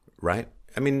behavior? Right?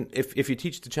 I mean, if you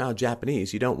teach the child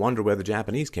Japanese, you don't wonder where the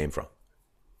Japanese came from.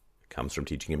 It comes from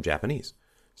teaching him Japanese.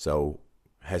 So,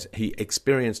 has he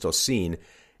experienced or seen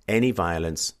any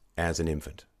violence as an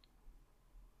infant?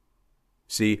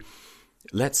 See,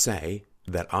 let's say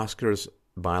that Oscar's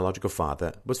biological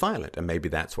father was violent, and maybe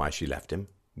that's why she left him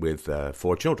with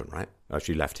 4 children, right? Or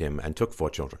she left him and took 4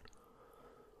 children.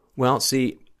 Well,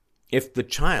 see, if the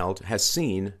child has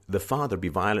seen the father be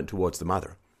violent towards the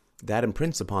mother, that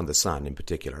imprints upon the son in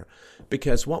particular,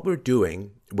 because what we're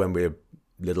doing when we're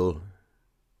little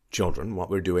children, what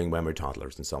we're doing when we're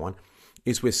toddlers and so on,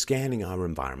 is we're scanning our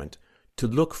environment to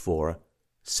look for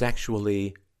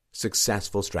sexually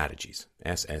successful strategies,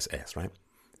 SSS, right?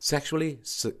 Sexually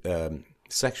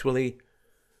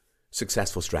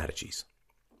successful strategies.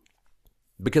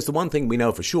 Because the one thing we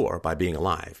know for sure by being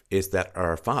alive is that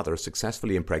our father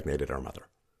successfully impregnated our mother.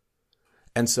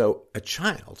 And so a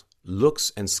child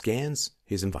looks and scans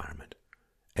his environment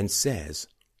and says,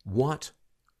 what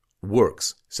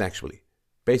works sexually?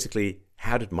 Basically,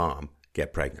 how did mom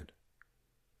get pregnant?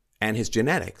 And his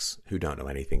genetics, who don't know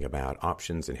anything about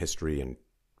options and history and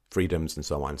freedoms and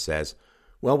so on, says,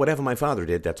 well, whatever my father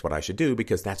did, that's what I should do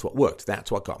because that's what worked.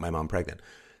 That's what got my mom pregnant.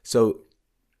 So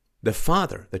the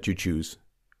father that you choose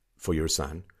for your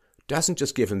son doesn't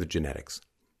just give him the genetics,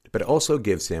 but also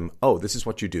gives him, oh, this is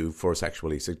what you do for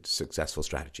sexually successful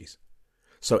strategies.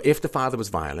 So if the father was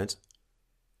violent,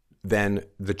 then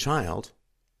the child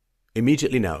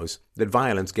immediately knows that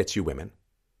violence gets you women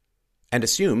and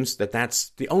assumes that that's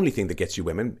the only thing that gets you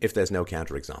women if there's no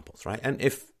counterexamples, right? And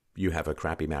if you have a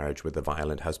crappy marriage with a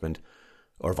violent husband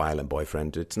or violent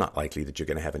boyfriend, it's not likely that you're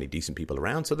going to have any decent people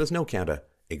around, so there's no counter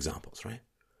examples, right?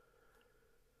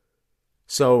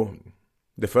 So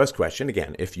the first question,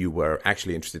 again, if you were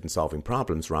actually interested in solving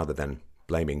problems rather than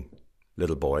blaming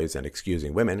little boys and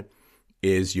excusing women,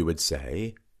 is you would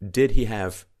say, did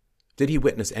he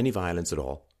witness any violence at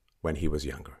all when he was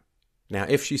younger? Now,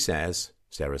 if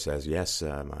Sarah says, yes,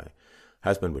 my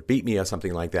husband would beat me or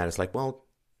something like that, it's like, well,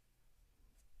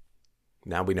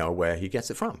 now we know where he gets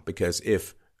it from. Because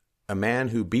if a man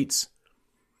who beats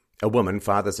a woman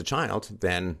fathers a child,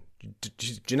 then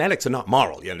genetics are not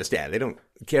moral, you understand? They don't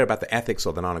care about the ethics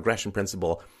or the non-aggression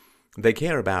principle.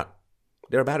 They're about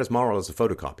as moral as a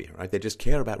photocopier, right? They just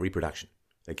care about reproduction.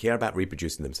 They care about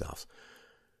reproducing themselves.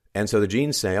 And so the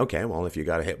genes say, okay, well, if you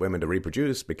got to hit women to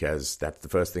reproduce, because that's the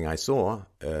first thing I saw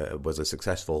was a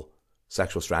successful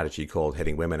sexual strategy called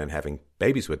hitting women and having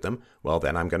babies with them, well,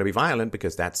 then I'm going to be violent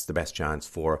because that's the best chance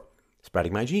for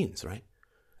spreading my genes, right?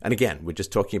 And again, we're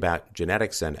just talking about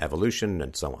genetics and evolution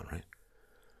and so on, right?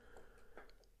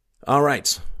 All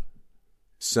right.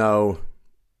 So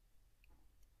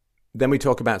then we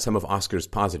talk about some of Oscar's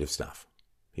positive stuff.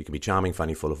 He can be charming,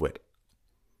 funny, full of wit.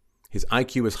 His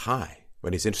IQ is high.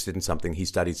 When he's interested in something, he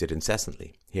studies it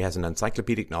incessantly. He has an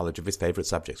encyclopedic knowledge of his favorite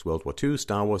subjects: World War II,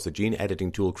 Star Wars, the gene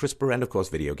editing tool CRISPR, and of course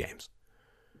video games.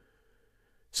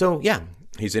 So yeah,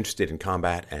 he's interested in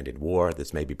combat and in war.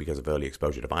 This may be because of early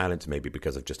exposure to violence, maybe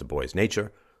because of just a boy's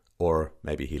nature, or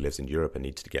maybe he lives in Europe and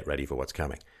needs to get ready for what's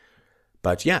coming.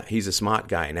 But yeah, he's a smart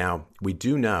guy. Now, we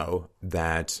do know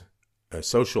that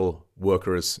social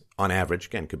workers on average,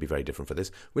 again, could be very different for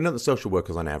this, we know that social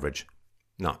workers on average,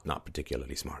 not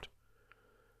particularly smart.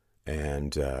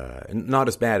 And not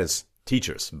as bad as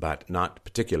teachers, but not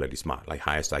particularly smart, like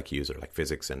highest IQs are like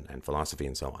physics and philosophy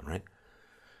and so on, right?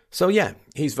 So yeah,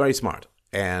 he's very smart,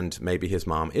 and maybe his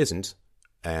mom isn't,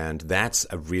 and that's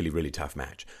a really, really tough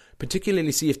match.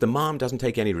 Particularly, see, if the mom doesn't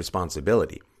take any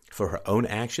responsibility for her own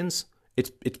actions,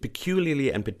 it's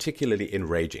peculiarly and particularly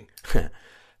enraging.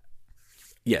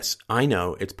 Yes, I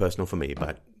know it's personal for me,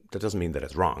 but that doesn't mean that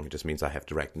it's wrong. It just means I have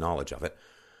direct knowledge of it.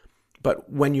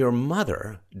 But when your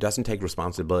mother doesn't take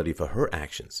responsibility for her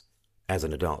actions as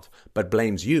an adult, but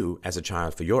blames you as a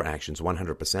child for your actions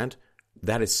 100%,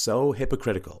 that is so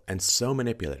hypocritical and so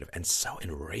manipulative and so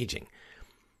enraging.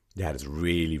 That is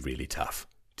really, really tough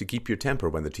to keep your temper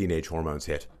when the teenage hormones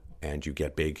hit and you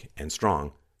get big and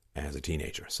strong as a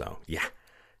teenager. So yeah,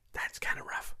 that's kind of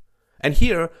rough. And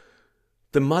here,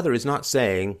 the mother is not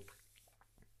saying,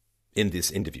 in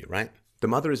this interview, right? The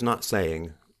mother is not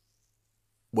saying,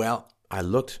 well, I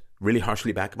looked really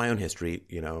harshly back at my own history.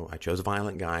 You know, I chose a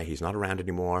violent guy. He's not around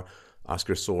anymore.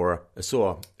 Oscar saw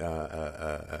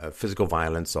physical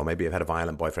violence, or maybe I've had a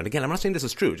violent boyfriend. Again, I'm not saying this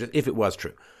is true. Just if it was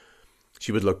true,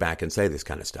 she would look back and say this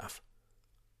kind of stuff.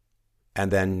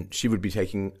 And then she would be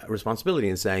taking responsibility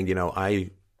and saying, you know,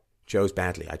 I chose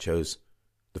badly. I chose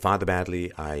the father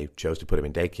badly. I chose to put him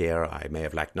in daycare. I may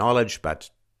have lacked knowledge, but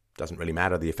it doesn't really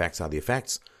matter. The effects are the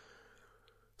effects.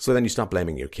 So then you stop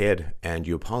blaming your kid and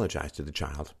you apologize to the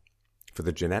child for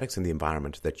the genetics and the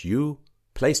environment that you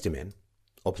placed him in,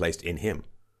 or placed in him,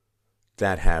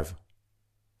 that have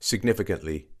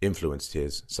significantly influenced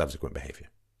his subsequent behavior.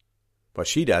 What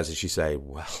she does is she say,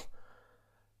 well,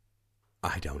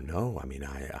 I don't know. I mean,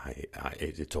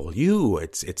 it's all you.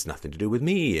 It's nothing to do with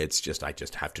me. It's just, I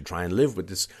just have to try and live with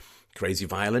this crazy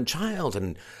violent child.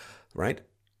 And right,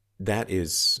 that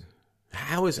is,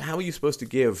 how are you supposed to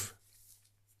give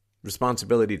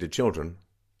responsibility to children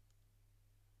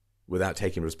without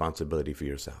taking responsibility for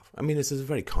yourself? I mean, this is a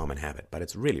very common habit, but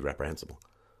it's really reprehensible.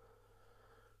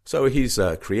 So he's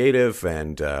creative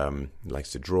and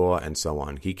likes to draw and so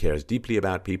on. He cares deeply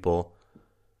about people.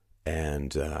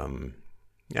 And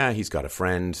he's got a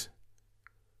friend.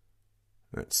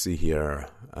 Let's see here.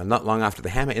 Not long after the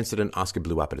hammer incident, Oscar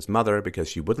blew up at his mother because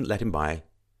she wouldn't let him buy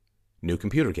new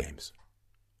computer games.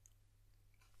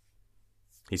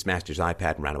 He smashed his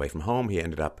iPad and ran away from home. He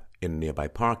ended up in a nearby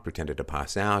park, pretended to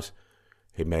pass out.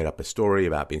 He made up a story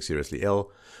about being seriously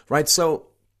ill. Right, so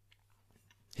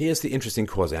here's the interesting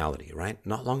causality, right?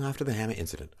 Not long after the hammer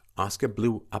incident, Oscar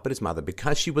blew up at his mother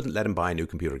because she wouldn't let him buy new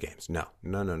computer games. No.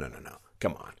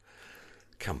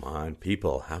 Come on,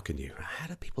 people. How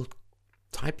do people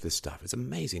type this stuff? It's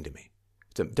amazing to me.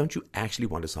 So don't you actually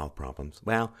want to solve problems?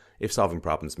 Well, if solving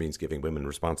problems means giving women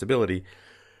responsibility,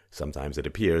 sometimes it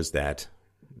appears that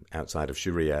outside of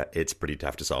Sharia, it's pretty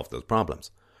tough to solve those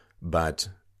problems. But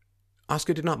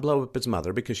Oscar did not blow up his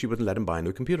mother because she wouldn't let him buy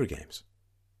new computer games.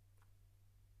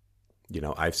 You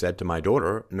know, I've said to my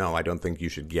daughter, no, I don't think you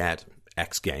should get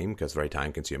X game because it's very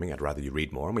time-consuming. I'd rather you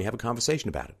read more, and we have a conversation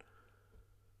about it.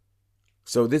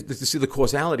 So see, the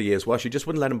causality is, well, she just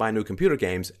wouldn't let him buy new computer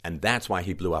games, and that's why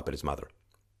he blew up at his mother.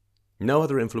 No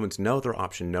other influence, no other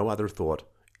option, no other thought.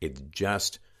 It's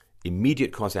just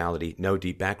immediate causality, no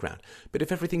deep background. But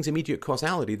if everything's immediate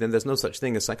causality, then there's no such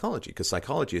thing as psychology, because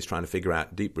psychology is trying to figure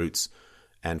out deep roots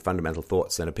and fundamental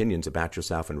thoughts and opinions about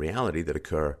yourself and reality that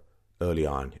occur early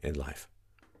on in life.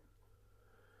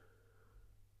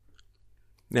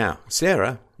 Now,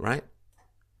 Sarah, right?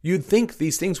 You'd think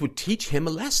these things would teach him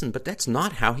a lesson, but that's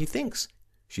not how he thinks.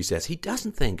 She says he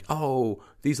doesn't think, oh,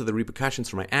 these are the repercussions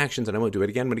for my actions and I won't do it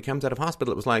again. When he comes out of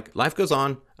hospital, it was like, life goes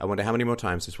on. I wonder how many more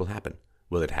times this will happen.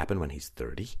 Will it happen when he's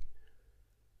 30?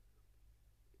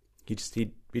 He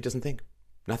doesn't think.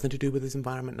 Nothing to do with his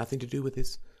environment, nothing to do with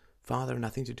his father,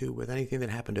 nothing to do with anything that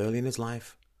happened early in his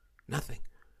life. Nothing.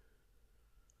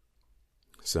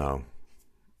 So,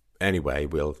 anyway,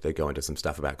 they go into some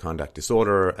stuff about conduct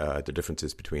disorder, the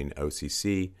differences between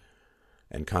OCC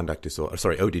and conduct disorder,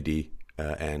 ODD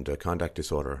and conduct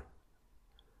disorder.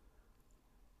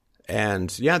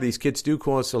 And yeah, these kids do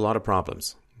cause a lot of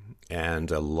problems.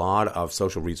 And a lot of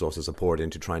social resources are poured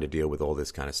into trying to deal with all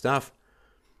this kind of stuff.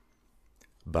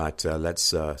 But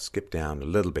let's skip down a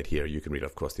little bit here. You can read,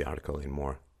 of course, the article in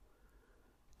more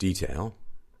detail.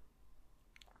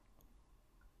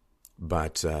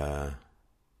 But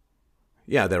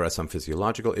yeah, there are some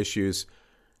physiological issues.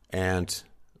 And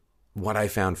what I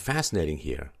found fascinating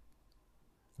here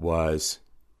was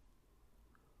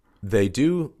they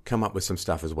do come up with some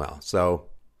stuff as well. So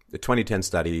the 2010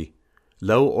 study,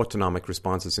 low autonomic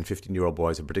responses in 15-year-old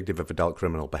boys are predictive of adult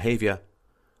criminal behavior,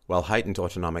 while heightened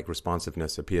autonomic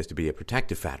responsiveness appears to be a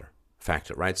protective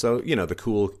factor, right? So, the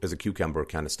cool as a cucumber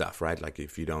kind of stuff, right? Like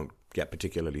if you don't get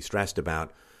particularly stressed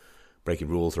about breaking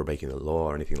rules or breaking the law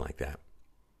or anything like that,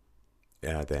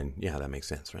 then, yeah, that makes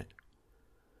sense, right?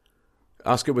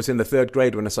 Oscar was in the 3rd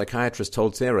grade when a psychiatrist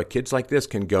told Sarah, kids like this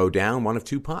can go down one of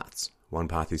two paths. One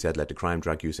path, he said, led to crime,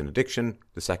 drug use, and addiction.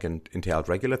 The second entailed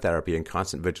regular therapy and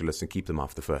constant vigilance to keep them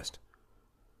off the first.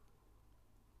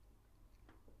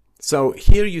 So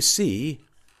here you see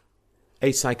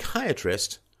a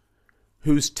psychiatrist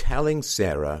who's telling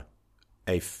Sarah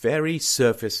a very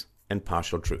surface and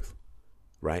partial truth,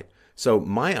 right? So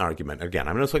my argument, again,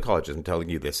 I'm no psychologist, I'm telling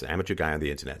you this, amateur guy on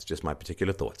the internet, it's just my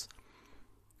particular thoughts.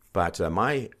 But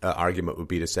my argument would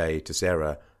be to say to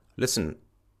Sarah, listen,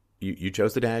 you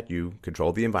chose the dad, you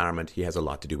control the environment, he has a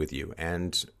lot to do with you.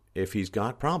 And if he's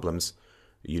got problems,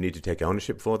 you need to take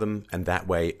ownership for them, and that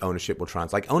way ownership will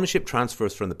ownership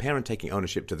transfers from the parent taking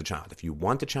ownership to the child. If you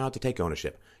want the child to take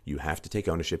ownership, you have to take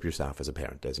ownership yourself as a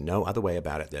parent. There's no other way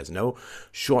about it. There's no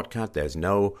shortcut. There's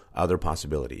no other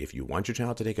possibility. If you want your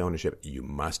child to take ownership, you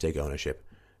must take ownership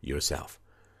yourself.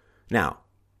 Now,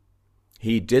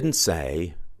 he didn't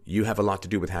say you have a lot to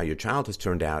do with how your child has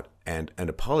turned out, and an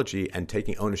apology and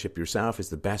taking ownership yourself is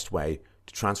the best way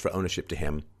to transfer ownership to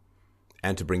him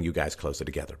and to bring you guys closer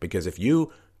together. Because if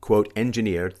you, quote,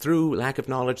 engineered, through lack of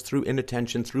knowledge, through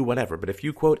inattention, through whatever, but if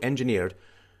you, quote, engineered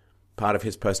part of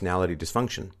his personality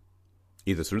dysfunction,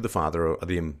 either through the father or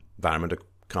the environment, a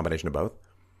combination of both,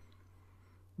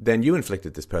 then you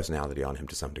inflicted this personality on him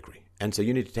to some degree. And so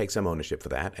you need to take some ownership for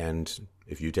that. And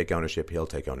if you take ownership, he'll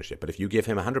take ownership. But if you give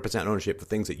him 100% ownership for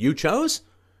things that you chose,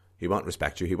 he won't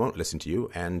respect you, he won't listen to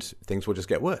you, and things will just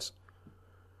get worse.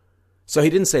 So he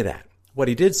didn't say that. What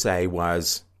he did say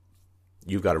was,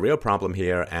 you've got a real problem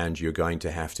here, and you're going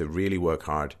to have to really work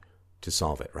hard to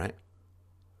solve it, right?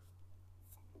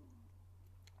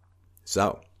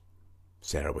 So,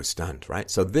 Sarah was stunned, right?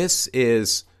 So this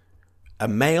is a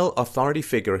male authority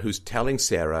figure who's telling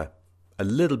Sarah a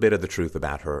little bit of the truth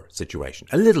about her situation.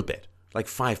 A little bit, like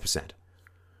 5%.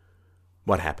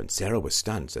 What happened? Sarah was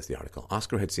stunned, says the article.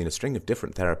 Oscar had seen a string of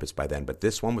different therapists by then, but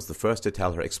this one was the first to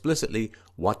tell her explicitly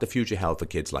what the future held for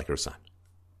kids like her son.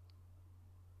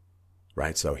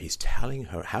 Right? So he's telling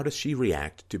her, how does she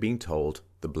react to being told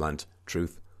the blunt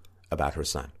truth about her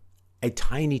son? A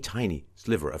tiny, tiny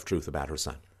sliver of truth about her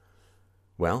son.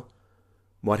 Well,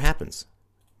 what happens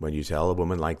when you tell a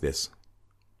woman like this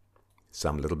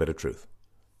some little bit of truth?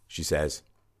 She says,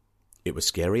 it was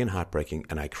scary and heartbreaking,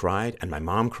 and I cried, and my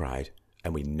mom cried,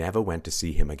 and we never went to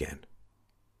see him again.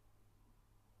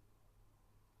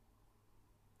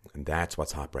 And that's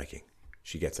what's heartbreaking.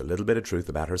 She gets a little bit of truth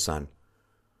about her son.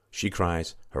 She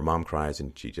cries, her mom cries,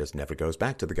 and she just never goes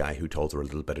back to the guy who told her a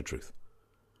little bit of truth.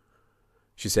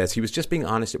 She says, he was just being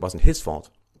honest, it wasn't his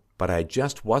fault, but I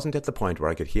just wasn't at the point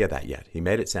where I could hear that yet. He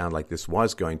made it sound like this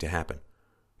was going to happen.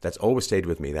 That's always stayed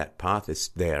with me. That path is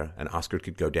there, and Oscar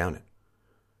could go down it.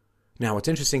 Now, what's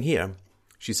interesting here,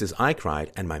 she says, I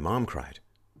cried and my mom cried.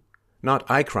 Not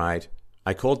I cried,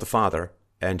 I called the father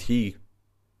and he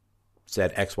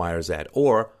said X, Y, or Z.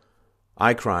 Or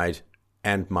I cried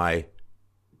and my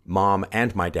mom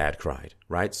and my dad cried,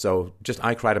 right? So just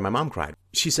I cried and my mom cried.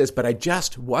 She says, but I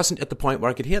just wasn't at the point where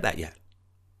I could hear that yet.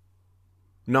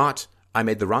 Not, I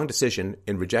made the wrong decision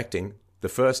in rejecting the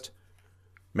first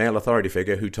male authority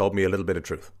figure who told me a little bit of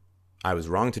truth. I was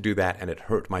wrong to do that, and it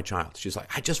hurt my child. She's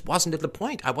like, I just wasn't at the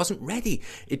point. I wasn't ready.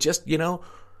 It just,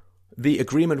 the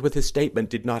agreement with his statement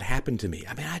did not happen to me.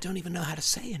 I mean, I don't even know how to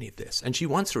say any of this. And she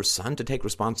wants her son to take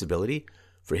responsibility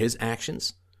for his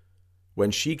actions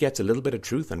when she gets a little bit of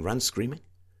truth and runs screaming.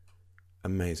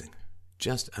 Amazing.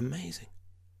 Just amazing.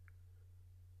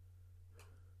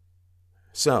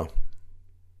 So,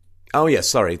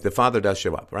 the father does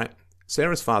show up, right?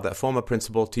 Sarah's father, a former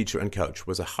principal, teacher, and coach,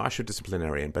 was a harsher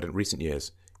disciplinarian, but in recent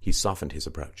years, he softened his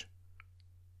approach.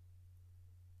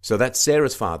 So that's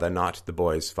Sarah's father, not the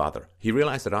boy's father. He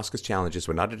realized that Oscar's challenges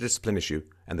were not a discipline issue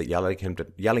and that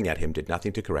yelling at him did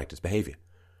nothing to correct his behavior.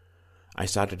 I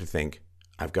started to think,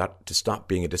 I've got to stop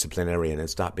being a disciplinarian and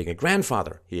stop being a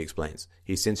grandfather, he explains.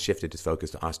 He's since shifted his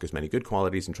focus to Oscar's many good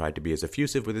qualities and tried to be as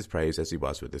effusive with his praise as he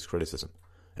was with his criticism.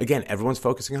 Again, everyone's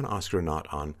focusing on Oscar, not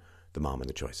on the mom and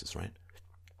the choices, right?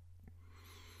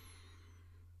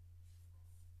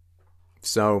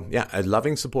 So, a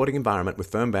loving, supporting environment with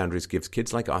firm boundaries gives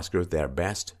kids like Oscar their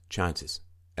best chances,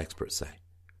 experts say.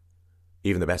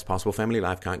 Even the best possible family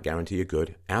life can't guarantee a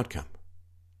good outcome.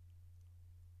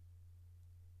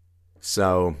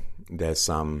 So, there's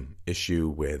some issue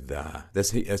with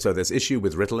there's issue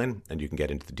with Ritalin, and you can get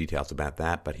into the details about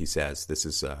that. But he says this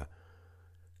is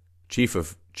chief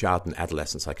of child and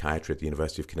adolescent psychiatry at the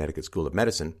University of Connecticut School of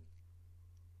Medicine.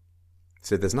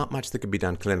 Said there's not much that can be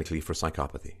done clinically for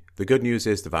psychopathy. The good news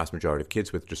is the vast majority of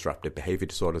kids with disruptive behavior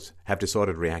disorders have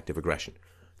disordered reactive aggression.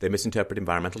 They misinterpret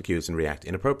environmental cues and react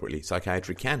inappropriately.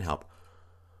 Psychiatry can help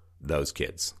those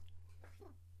kids.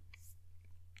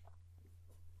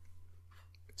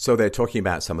 So they're talking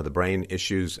about some of the brain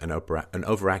issues. An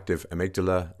overactive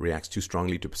amygdala reacts too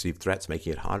strongly to perceived threats,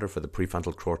 making it harder for the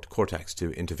prefrontal cortex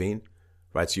to intervene.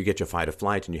 Right, so you get your fight or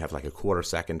flight, and you have like a quarter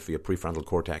second for your prefrontal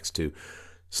cortex to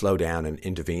slow down and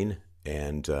intervene,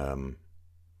 and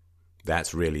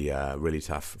that's really really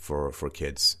tough for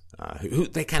kids who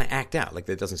they kind of act out like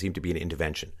there doesn't seem to be an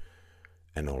intervention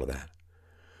and all of that.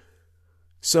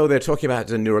 So they're talking about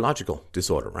a neurological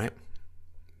disorder, right?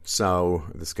 So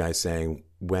this guy's saying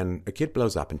when a kid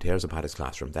blows up and tears apart his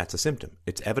classroom, that's a symptom.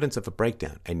 It's evidence of a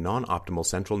breakdown, a non-optimal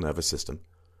central nervous system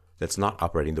that's not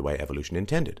operating the way evolution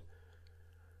intended.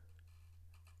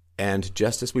 And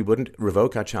just as we wouldn't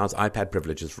revoke our child's iPad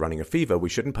privileges for running a fever, we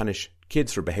shouldn't punish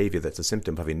kids for behavior that's a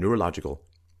symptom of a neurological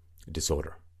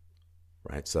disorder,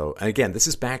 right? So, and again, this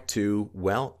is back to,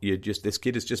 this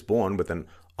kid is just born with an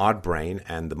odd brain,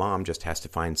 and the mom just has to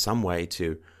find some way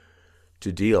to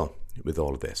deal with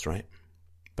all of this, right?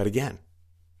 But again,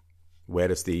 where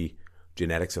does the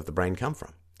genetics of the brain come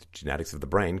from? The genetics of the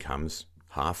brain comes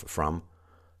half from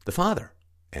the father.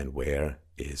 And where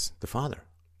is the father?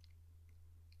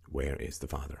 Where is the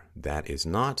father? That is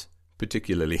not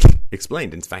particularly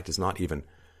explained. In fact, it's not even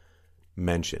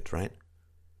mentioned, right?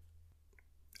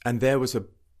 And there was a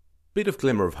bit of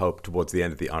glimmer of hope towards the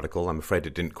end of the article. I'm afraid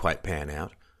it didn't quite pan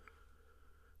out.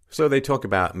 So they talk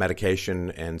about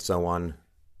medication and so on.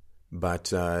 But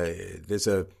there's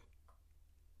a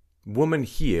woman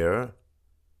here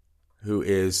who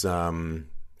is, her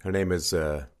name is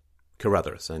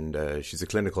Carruthers, and she's a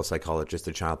clinical psychologist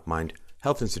at Child Mind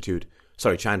Institute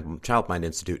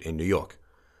in New York.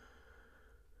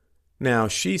 Now,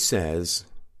 she says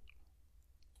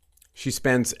she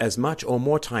spends as much or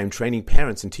more time training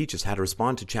parents and teachers how to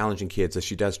respond to challenging kids as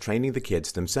she does training the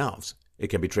kids themselves. It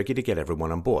can be tricky to get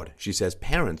everyone on board. She says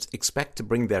parents expect to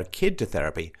bring their kid to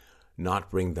therapy,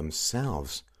 not bring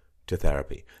themselves to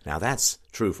therapy. Now, that's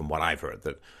true from what I've heard,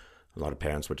 that a lot of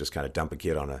parents would just kind of dump a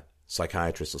kid on a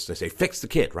psychiatrist and say, fix the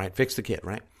kid, right? Fix the kid,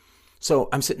 right? So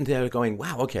I'm sitting there going,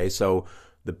 wow, okay, so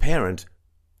the parent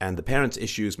and the parent's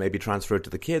issues may be transferred to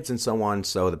the kids and so on,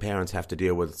 so the parents have to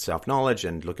deal with self-knowledge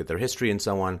and look at their history and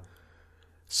so on.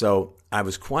 So I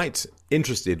was quite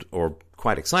interested or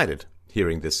quite excited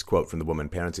hearing this quote from the woman,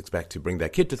 parents expect to bring their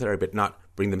kid to therapy, but not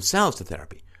bring themselves to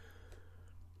therapy.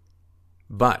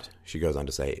 But, she goes on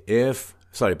to say,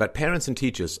 but parents and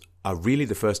teachers are really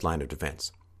the first line of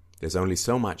defense. There's only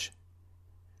so much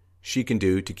she can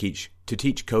do to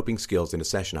teach coping skills in a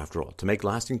session, after all. To make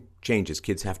lasting changes,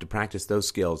 kids have to practice those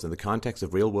skills in the context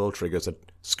of real-world triggers at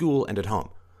school and at home,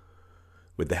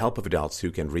 with the help of adults who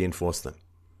can reinforce them.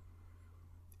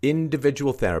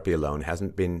 Individual therapy alone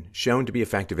hasn't been shown to be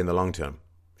effective in the long term,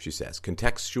 she says.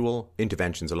 Contextual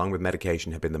interventions along with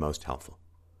medication have been the most helpful.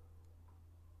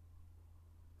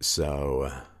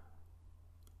 So,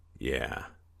 yeah.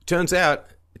 Turns out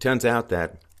It turns out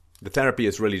that the therapy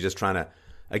is really just trying to,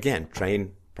 again,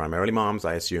 train primarily moms,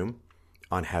 I assume,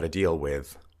 on how to deal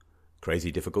with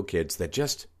crazy, difficult kids that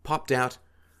just popped out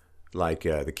like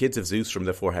the kids of Zeus from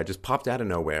their forehead, just popped out of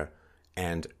nowhere.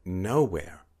 And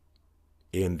nowhere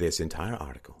in this entire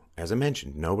article, as I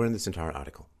mentioned, nowhere in this entire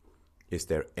article is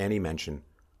there any mention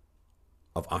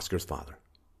of Oscar's father,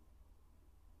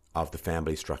 of the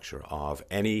family structure, of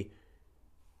any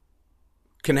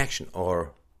connection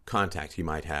or contact he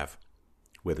might have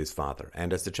with his father.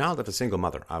 And as the child of a single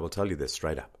mother, I will tell you this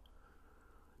straight up,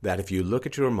 that if you look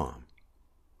at your mom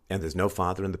and there's no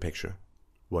father in the picture,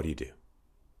 what do?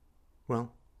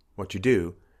 Well, what you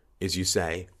do is you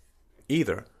say,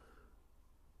 either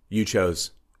you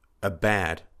chose a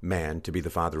bad man to be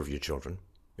the father of your children,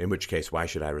 in which case, why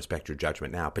should I respect your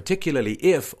judgment now? Particularly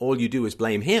if all you do is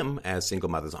blame him, as single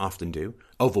mothers often do,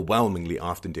 overwhelmingly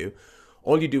often do.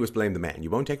 All you do is blame the man.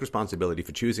 You won't take responsibility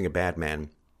for choosing a bad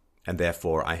man, and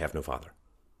therefore I have no father.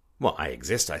 Well, I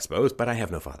exist, I suppose, but I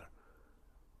have no father.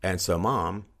 And so,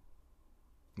 Mom,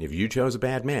 if you chose a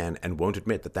bad man and won't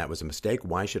admit that that was a mistake,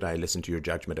 why should I listen to your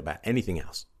judgment about anything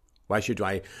else? Why should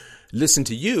I listen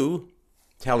to you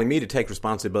telling me to take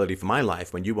responsibility for my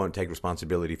life when you won't take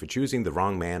responsibility for choosing the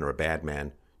wrong man or a bad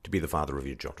man to be the father of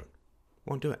your children?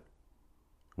 Won't do it.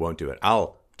 Won't do it.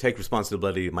 I'll take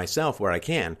responsibility myself where I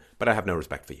can, but I have no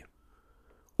respect for you.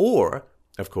 Or,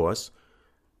 of course,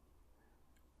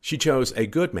 she chose a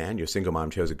good man, your single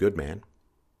mom chose a good man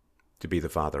to be the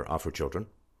father of her children,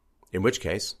 in which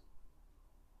case,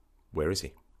 where is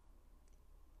he?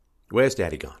 Where's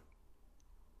Daddy gone?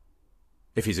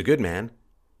 If he's a good man,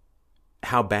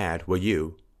 how bad were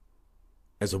you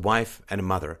as a wife and a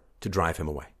mother to drive him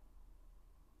away?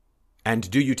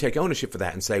 And do you take ownership for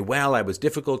that and say, well, I was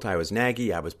difficult, I was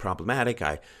naggy, I was problematic,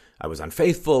 I was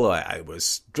unfaithful, I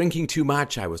was drinking too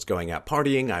much, I was going out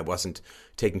partying, I wasn't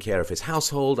taking care of his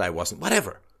household, I wasn't,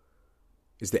 whatever.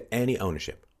 Is there any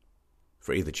ownership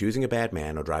for either choosing a bad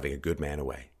man or driving a good man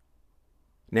away?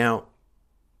 Now,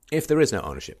 if there is no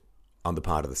ownership on the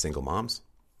part of the single moms,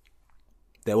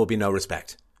 there will be no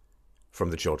respect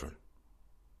from the children.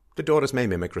 The daughters may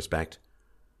mimic respect.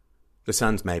 The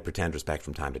sons may pretend respect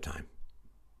from time to time.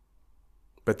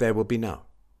 But there will be no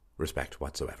respect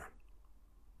whatsoever.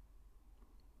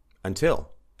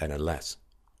 Until and unless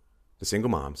the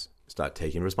single moms start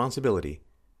taking responsibility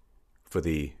for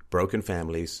the broken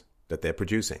families that they're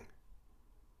producing.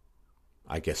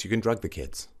 I guess you can drug the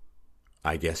kids.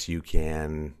 I guess you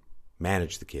can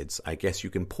manage the kids. I guess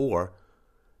you can pour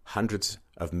hundreds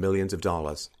of millions of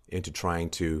dollars into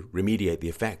trying to remediate the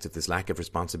effects of this lack of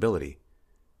responsibility.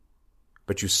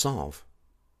 But you solve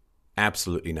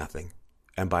absolutely nothing.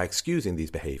 And by excusing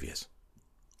these behaviors,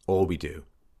 all we do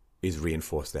is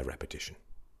reinforce their repetition.